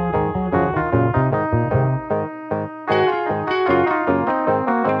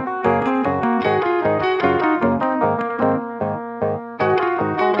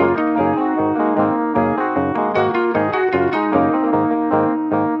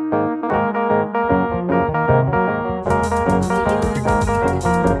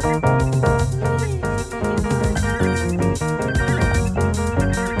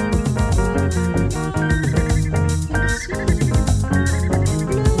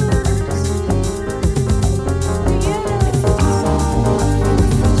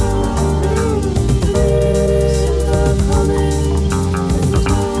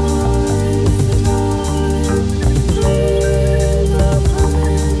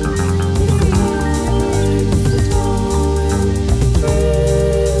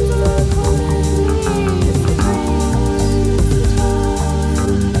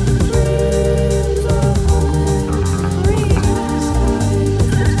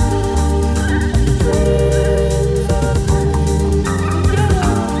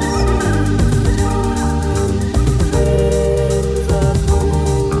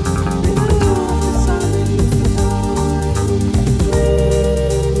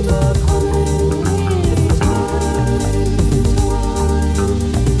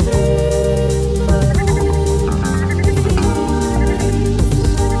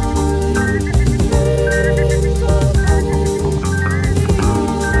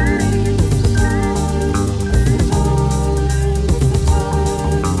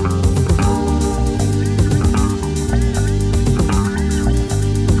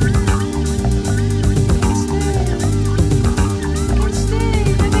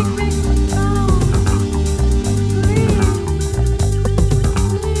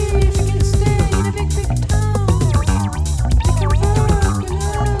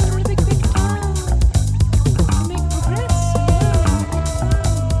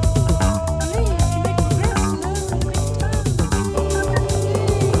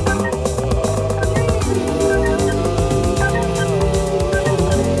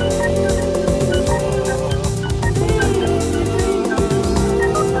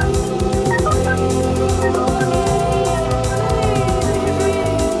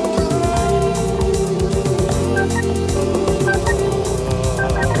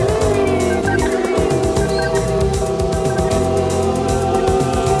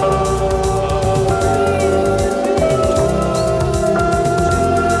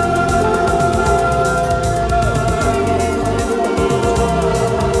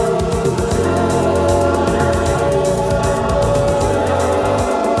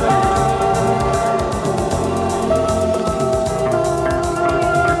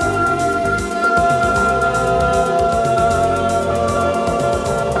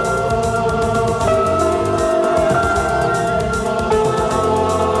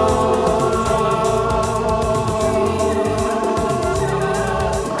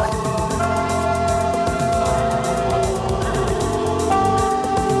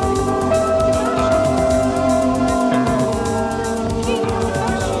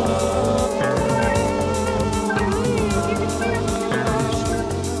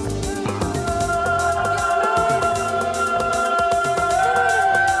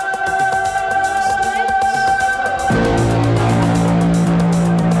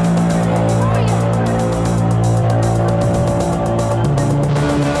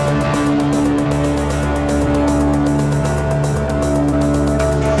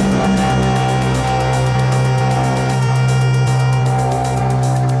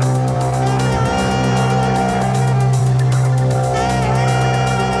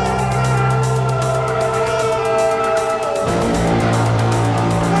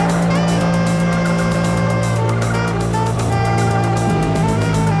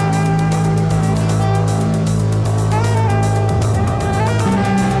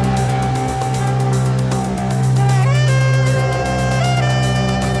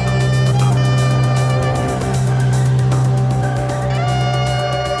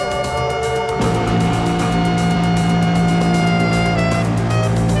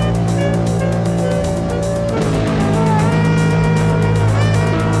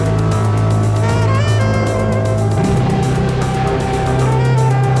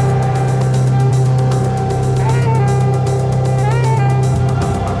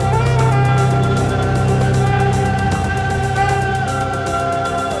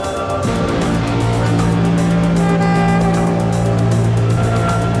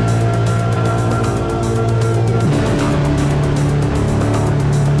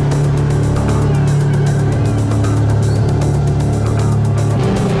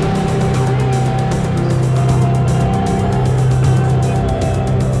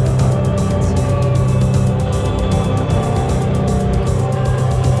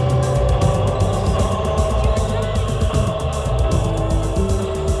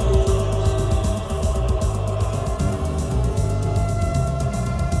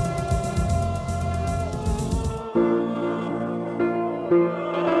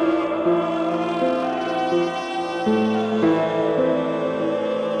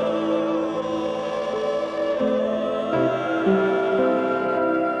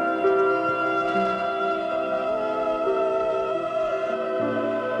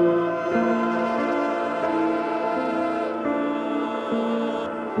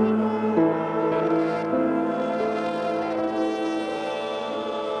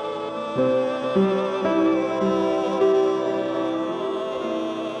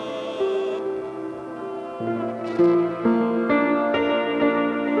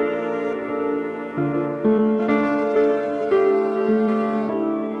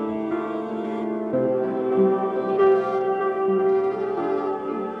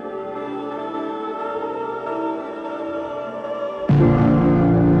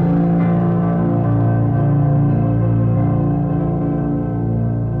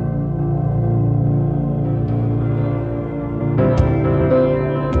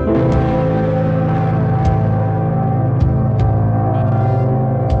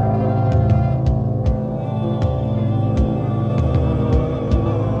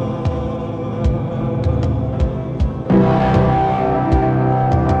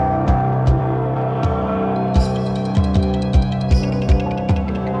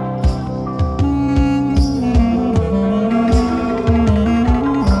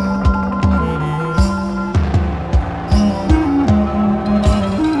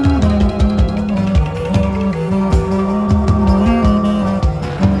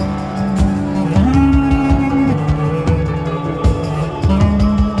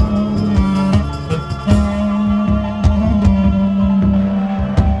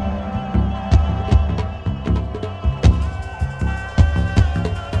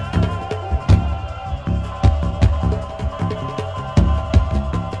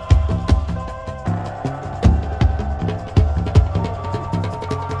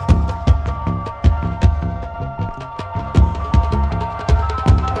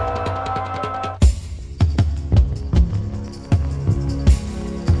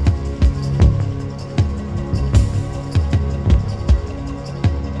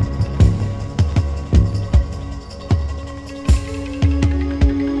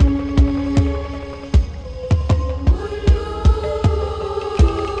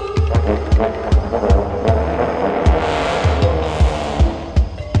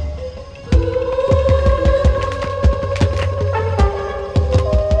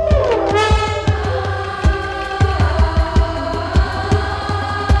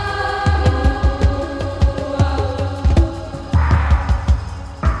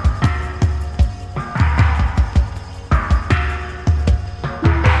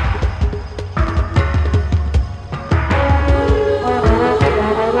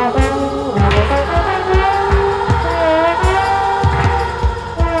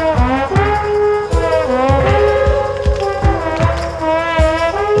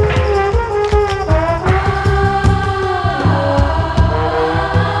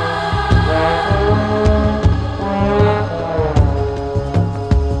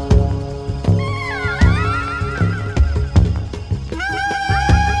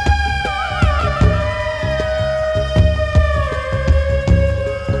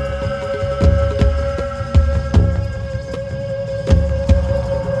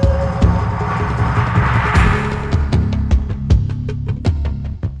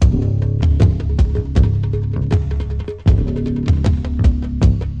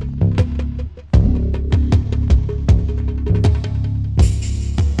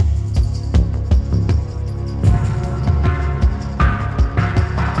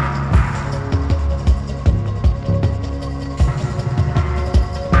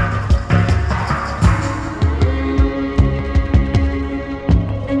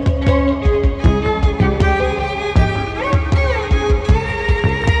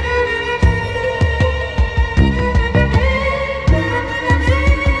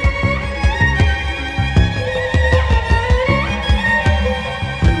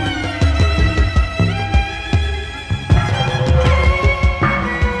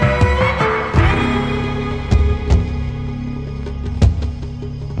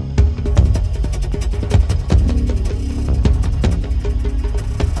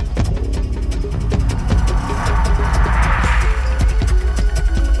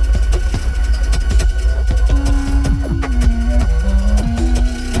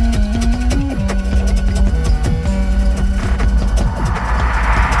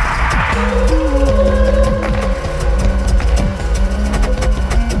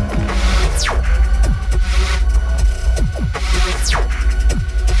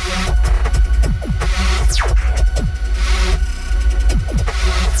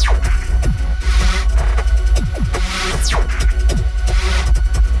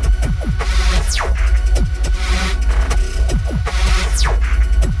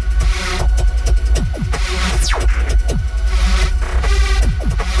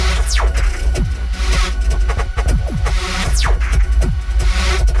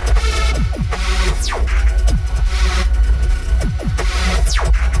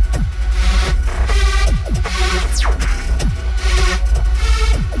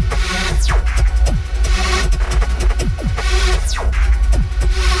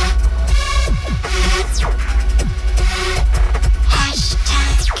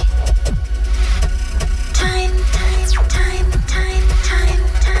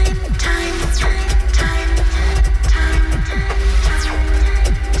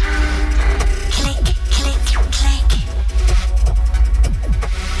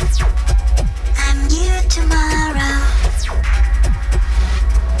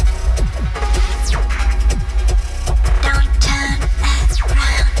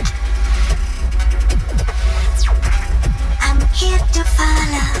 to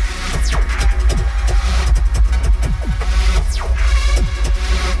follow.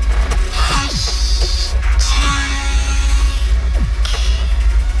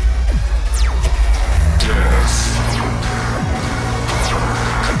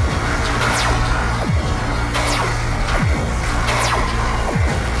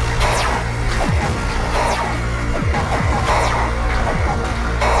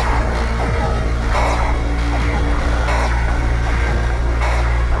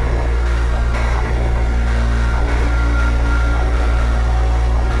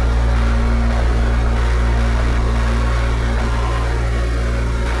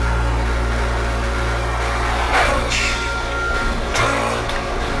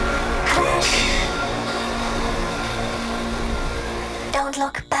 Don't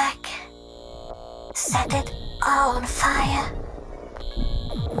look back. Set it all on fire.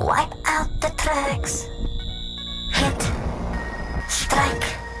 Wipe out the tracks. Hit. Strike.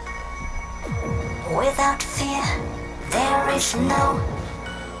 Without fear, there is no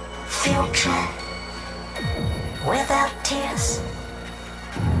future. Without tears.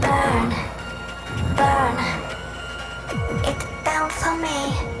 Burn. Burn. It down for me.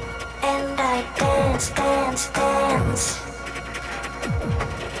 And I dance, dance, dance.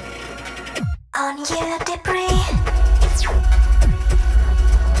 On your debris.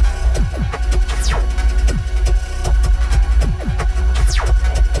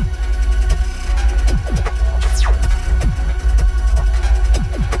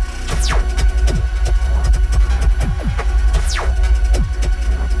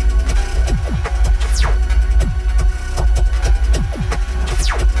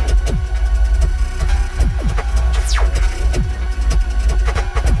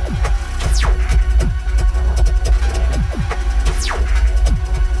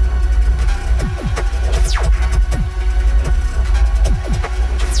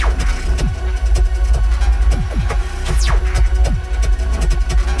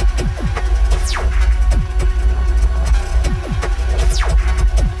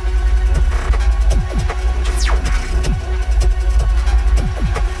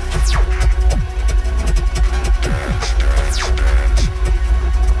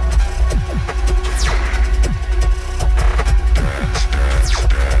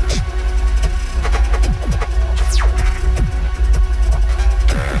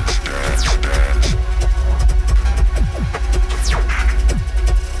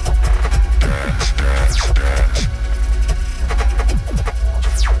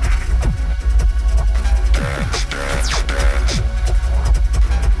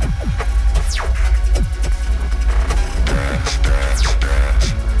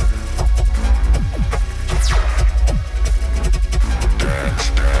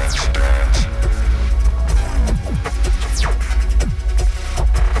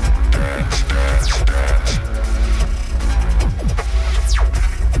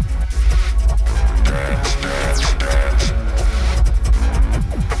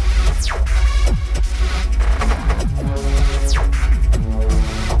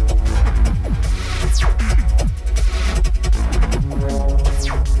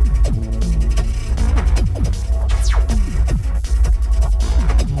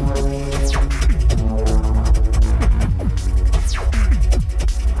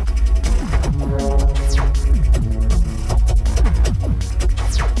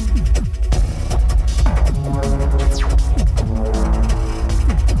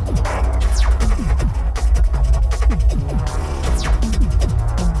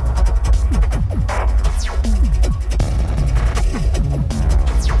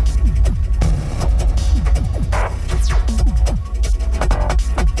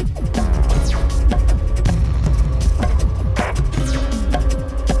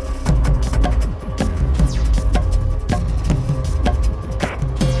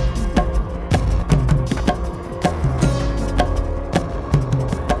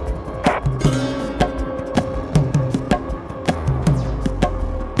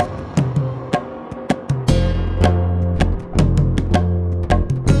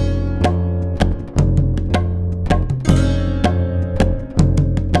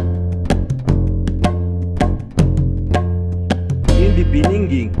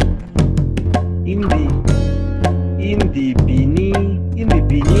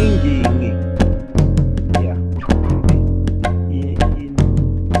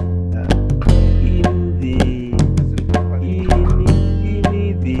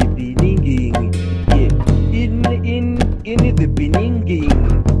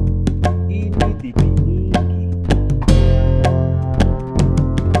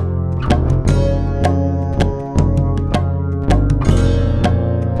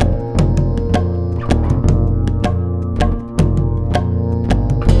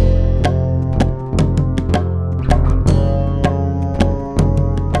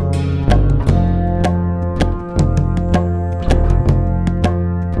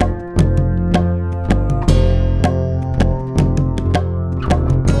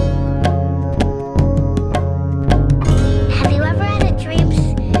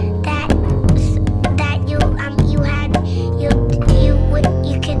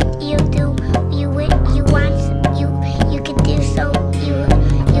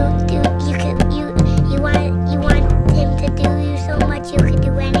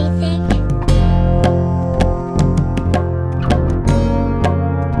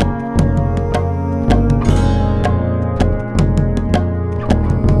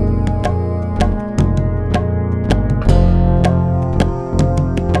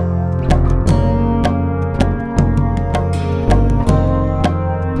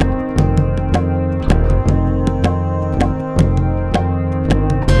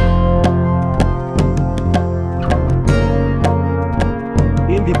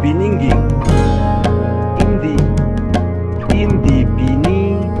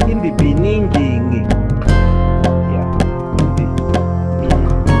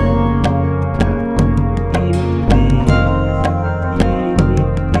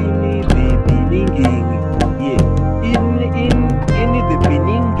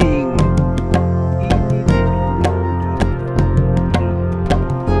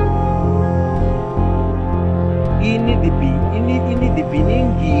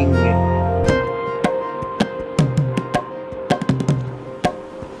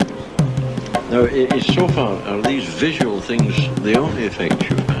 Now, so far, are these visual things the only effects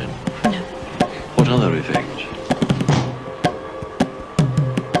you've had? No. What other effects?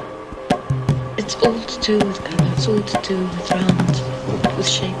 It's all to do with colour, it's all to do with round, with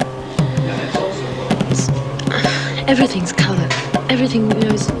shape. Everything's colour. Everything,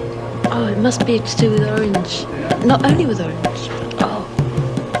 is, it must be to do with orange. Not only with orange, but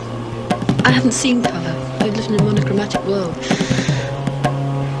I haven't seen colour. I live in a monochromatic world.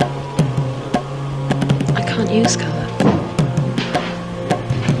 I can't use colour.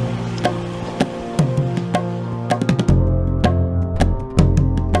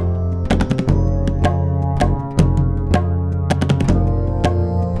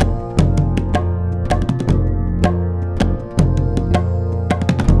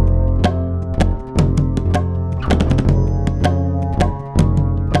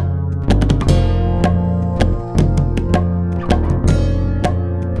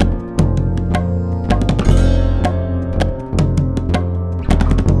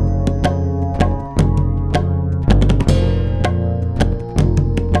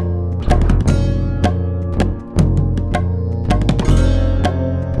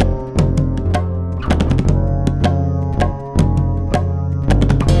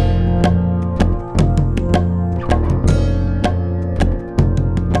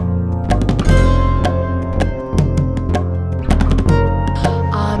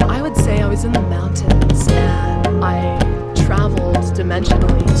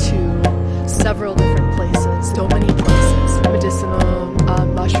 dimensionally to several different places, so many places. Medicinal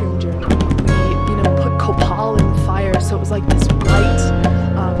mushroom journey. We, put copal in the fire, so it was like this white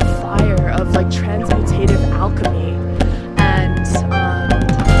fire of like transmutative alchemy. And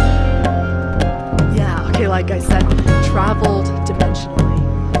like I said, traveled dimensionally,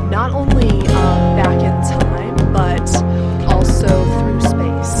 not only back in time, but also through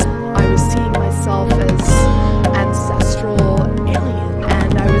space. I was seeing myself as ancestral alien,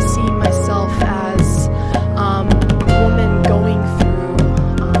 and I was seeing myself as a woman going through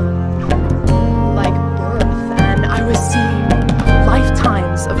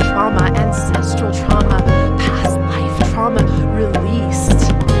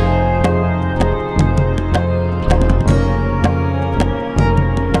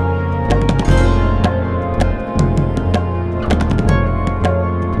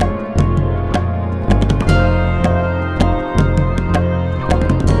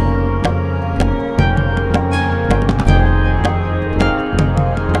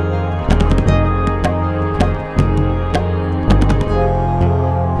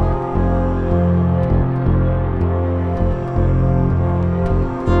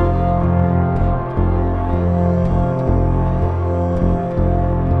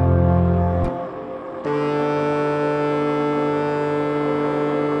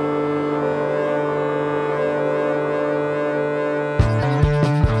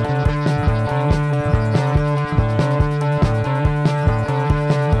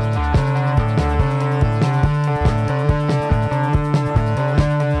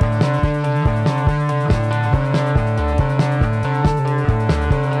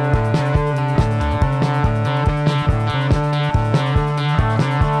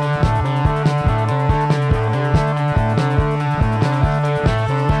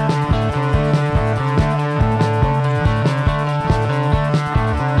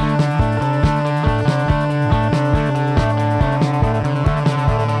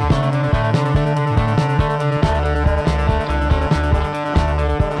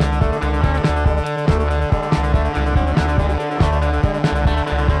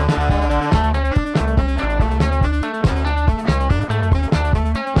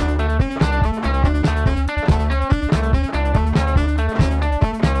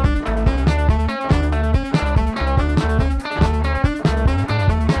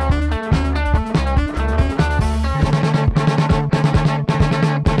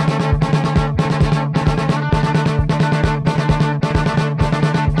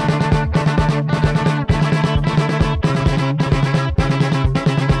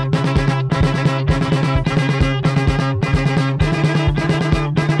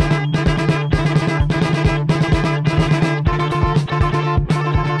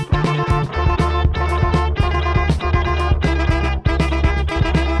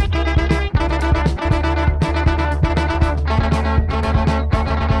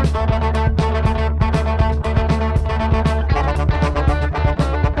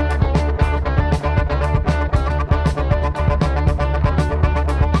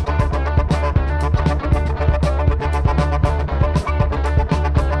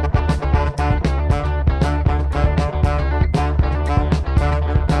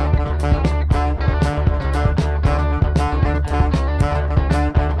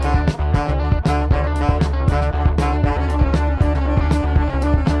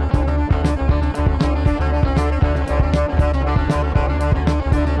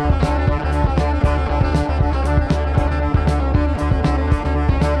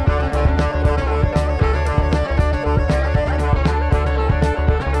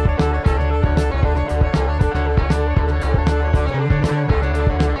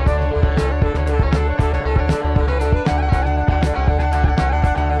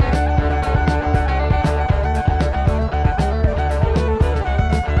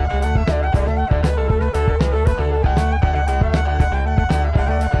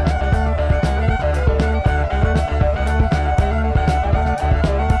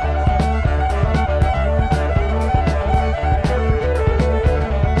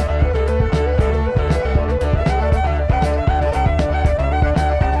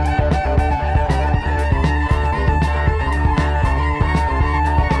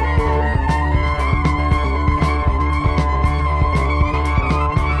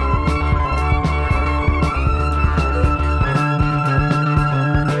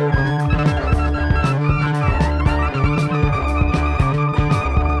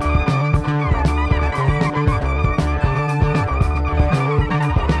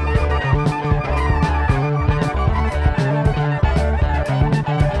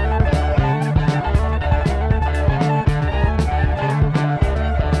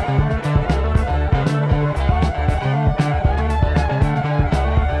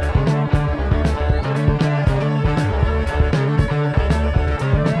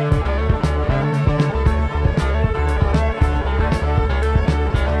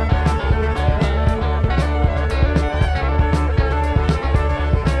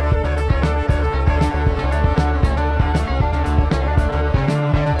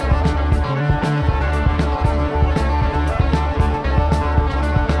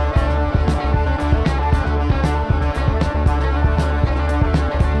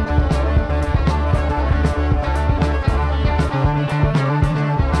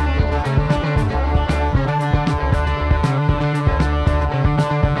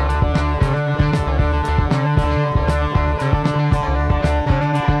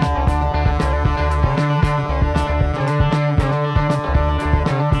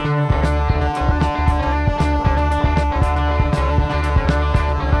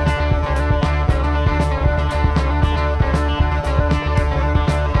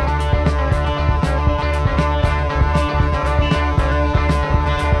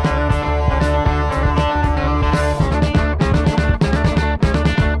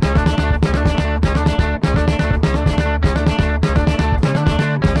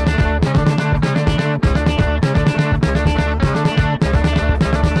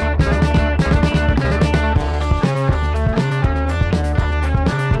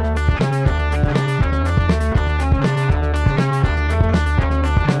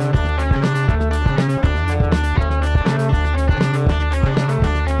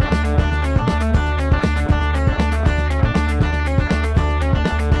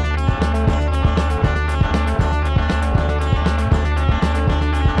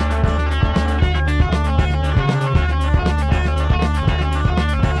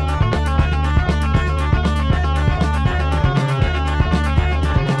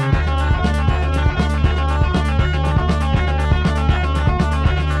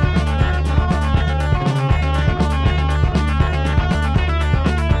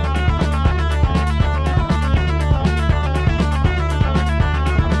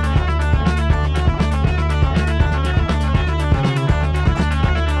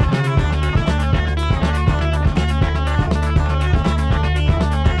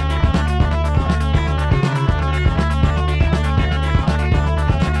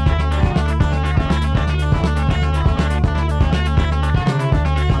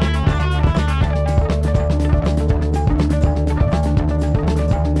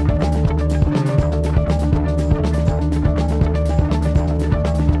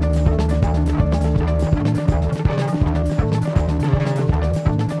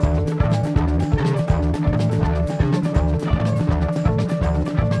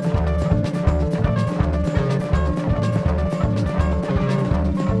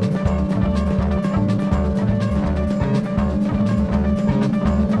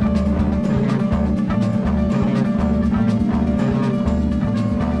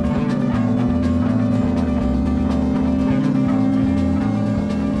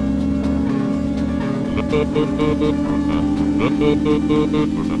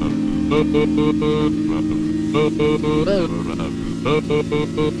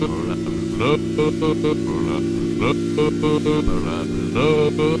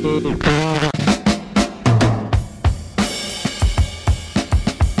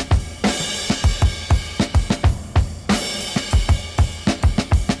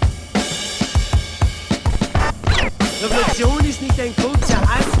Revolution ist nicht ein kurzer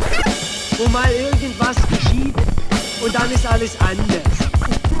Akt, wo mal irgendwas geschieht und dann ist alles anders.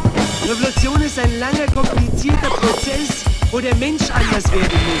 Revolution ist ein langer, komplizierter Prozess, wo der Mensch anders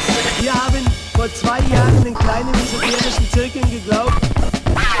werden muss. Wir haben vor 2 Jahren in kleinen esoterischen Zirkeln geglaubt,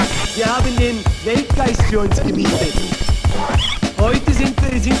 wir haben den Weltgeist für uns gemietet. Heute sind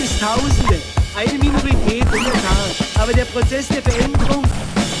es Tausende, eine Minorität in der Tat. Aber der Prozess der Veränderung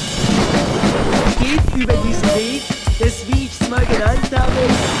geht über diesen Weg des, wie ich es mal genannt habe,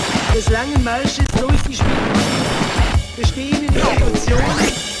 des langen Marsches durch die bestehenden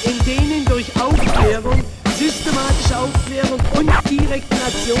Institutionen, in denen durch Aufklärung, systematische Aufklärung und direkte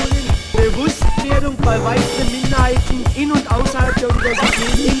Nationen Bewusstwerdung bei weiteren Minderheiten in und außerhalb der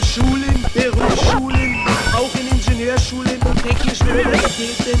Universitäten, in Schulen, Berufsschulen, auch in Ingenieurschulen und technischen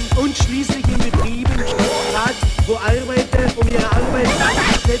Universitäten und schließlich in Betrieben, gerade wo Arbeiter um ihre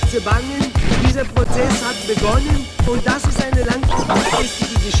Arbeitsplätze bangen. Dieser Prozess hat begonnen und das ist eine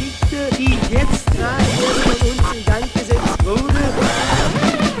langfristige Geschichte, die jetzt gerade von uns in Gang gesetzt wurde,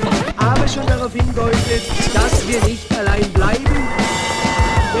 aber schon darauf hindeutet, dass wir nicht allein bleiben.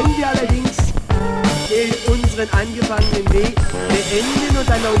 Wenn wir allerdings unseren angefangenen Weg beenden und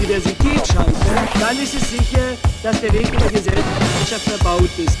an der Universität scheitern, dann ist es sicher, dass der Weg in der Gesellschaft verbaut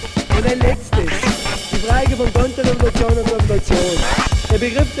ist. Und ein letztes, die Frage von Konterrevolution und Revolution. Der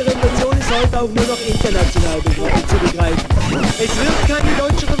Begriff der Revolution ist heute auch nur noch international zu begreifen. Es wird keine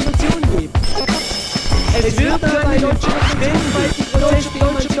deutsche Revolution geben. Es wird keine deutsche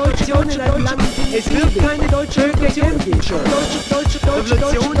Revolution in einem Land. Es wird keine deutsche Revolution geben.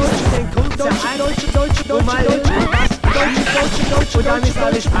 Revolution ist ein kurzer Akt, wo mal und dann ist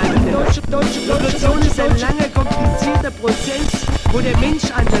alles anders. Revolution ist ein langer, komplizierter Prozess, wo der Mensch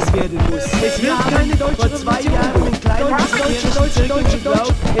anders werden muss. Es wird keine deutsche Revolution. Vor 2 Jahren in kleinen Zirkeln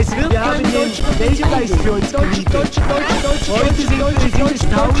geglaubt, wir haben den Weltgeist für uns gemietet. Heute sind es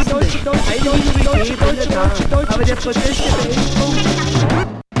Tausende, eine Minorität in der Tat. Aber der Prozess der Veränderung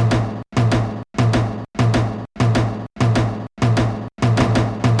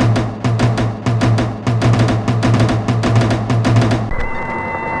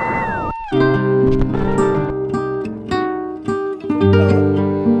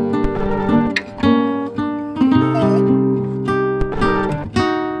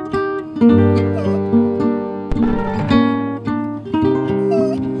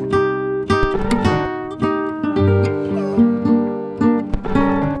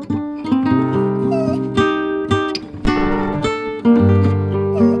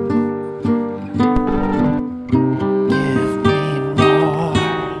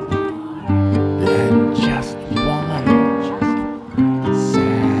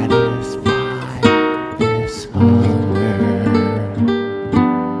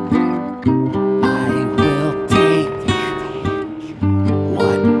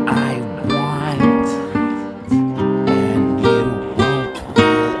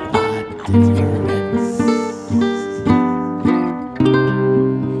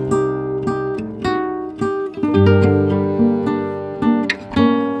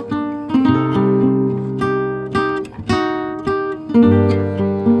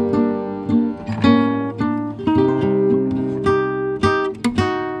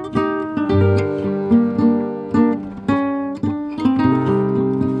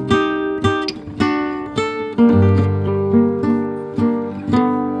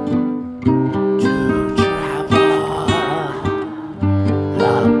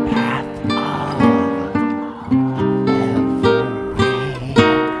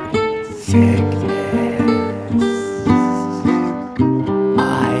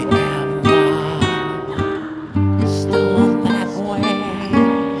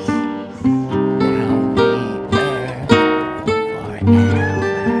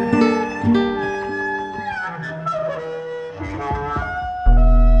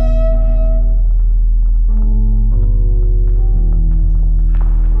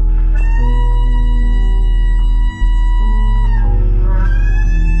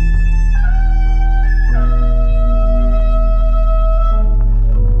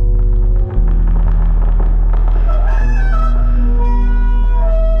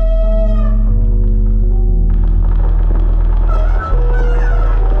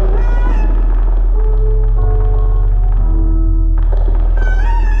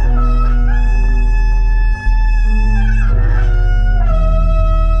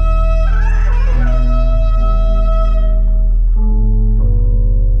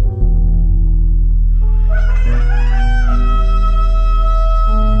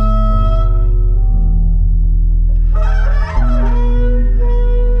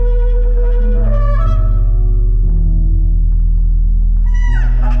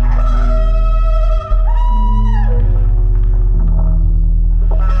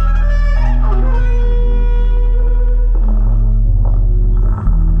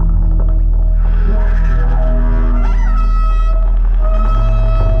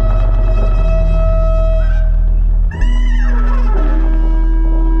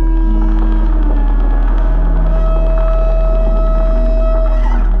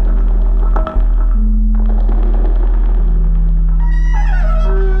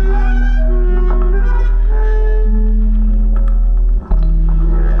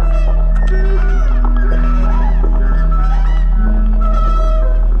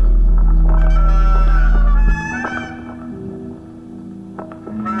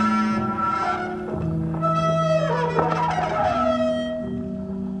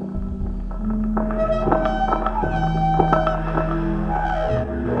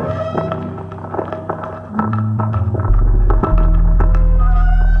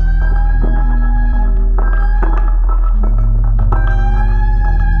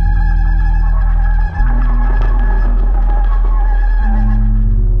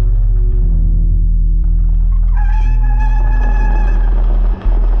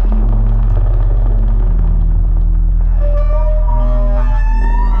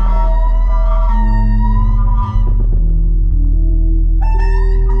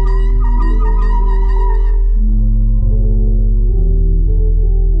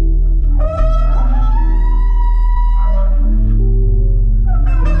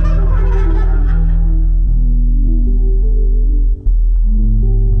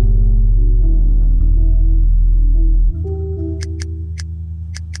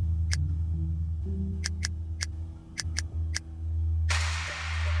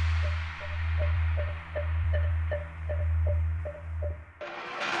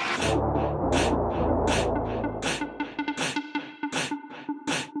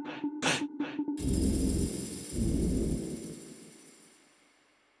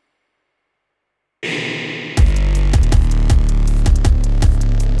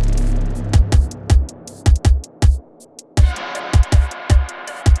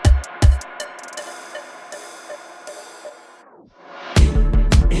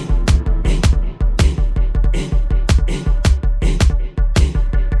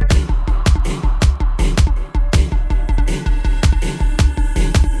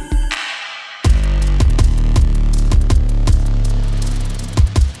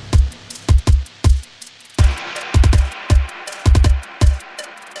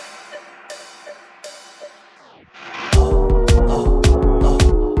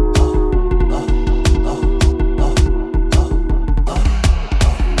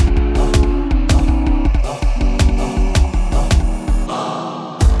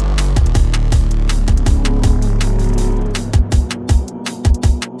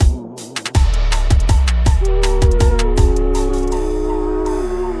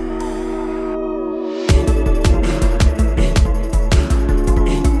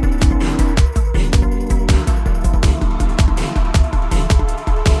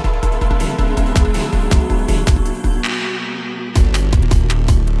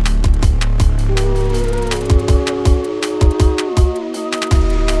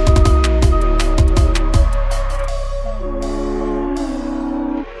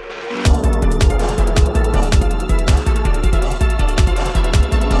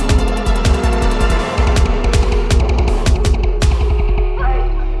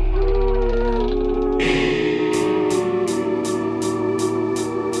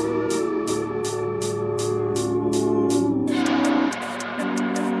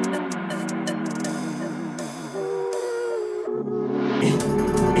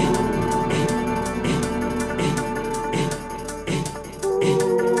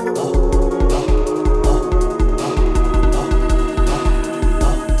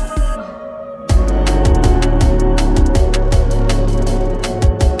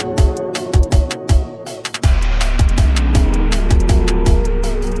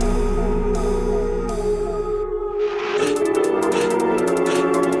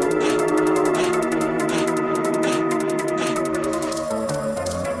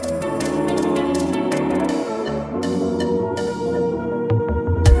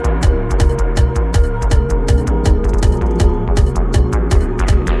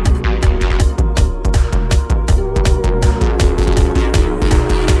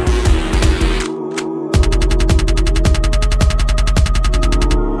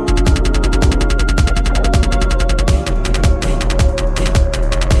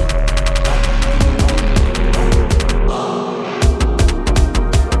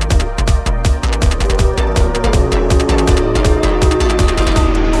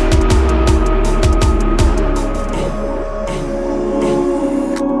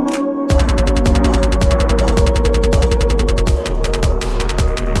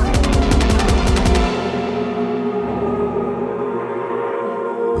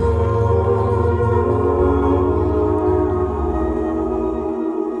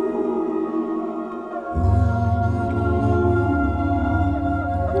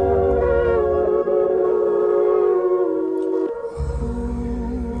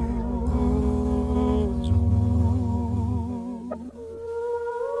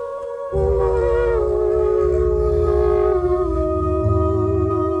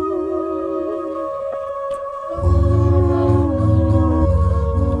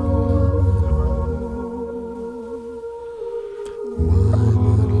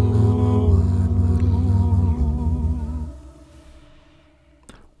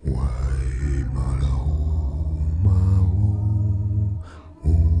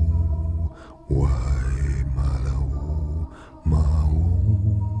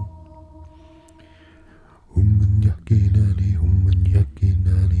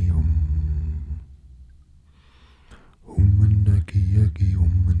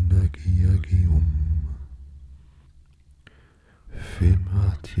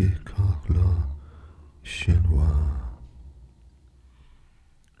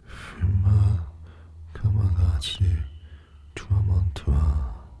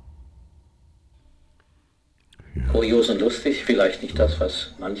Kurios und lustig, vielleicht nicht das,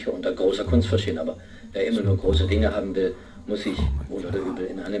 was manche unter großer Kunst verstehen, aber wer immer nur große Dinge haben will, muss sich wohl oder übel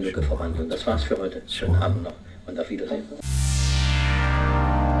in eine Mücke verwandeln. Das war's für heute. Schönen Abend noch und auf Wiedersehen.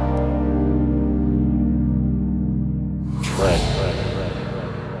 Friend.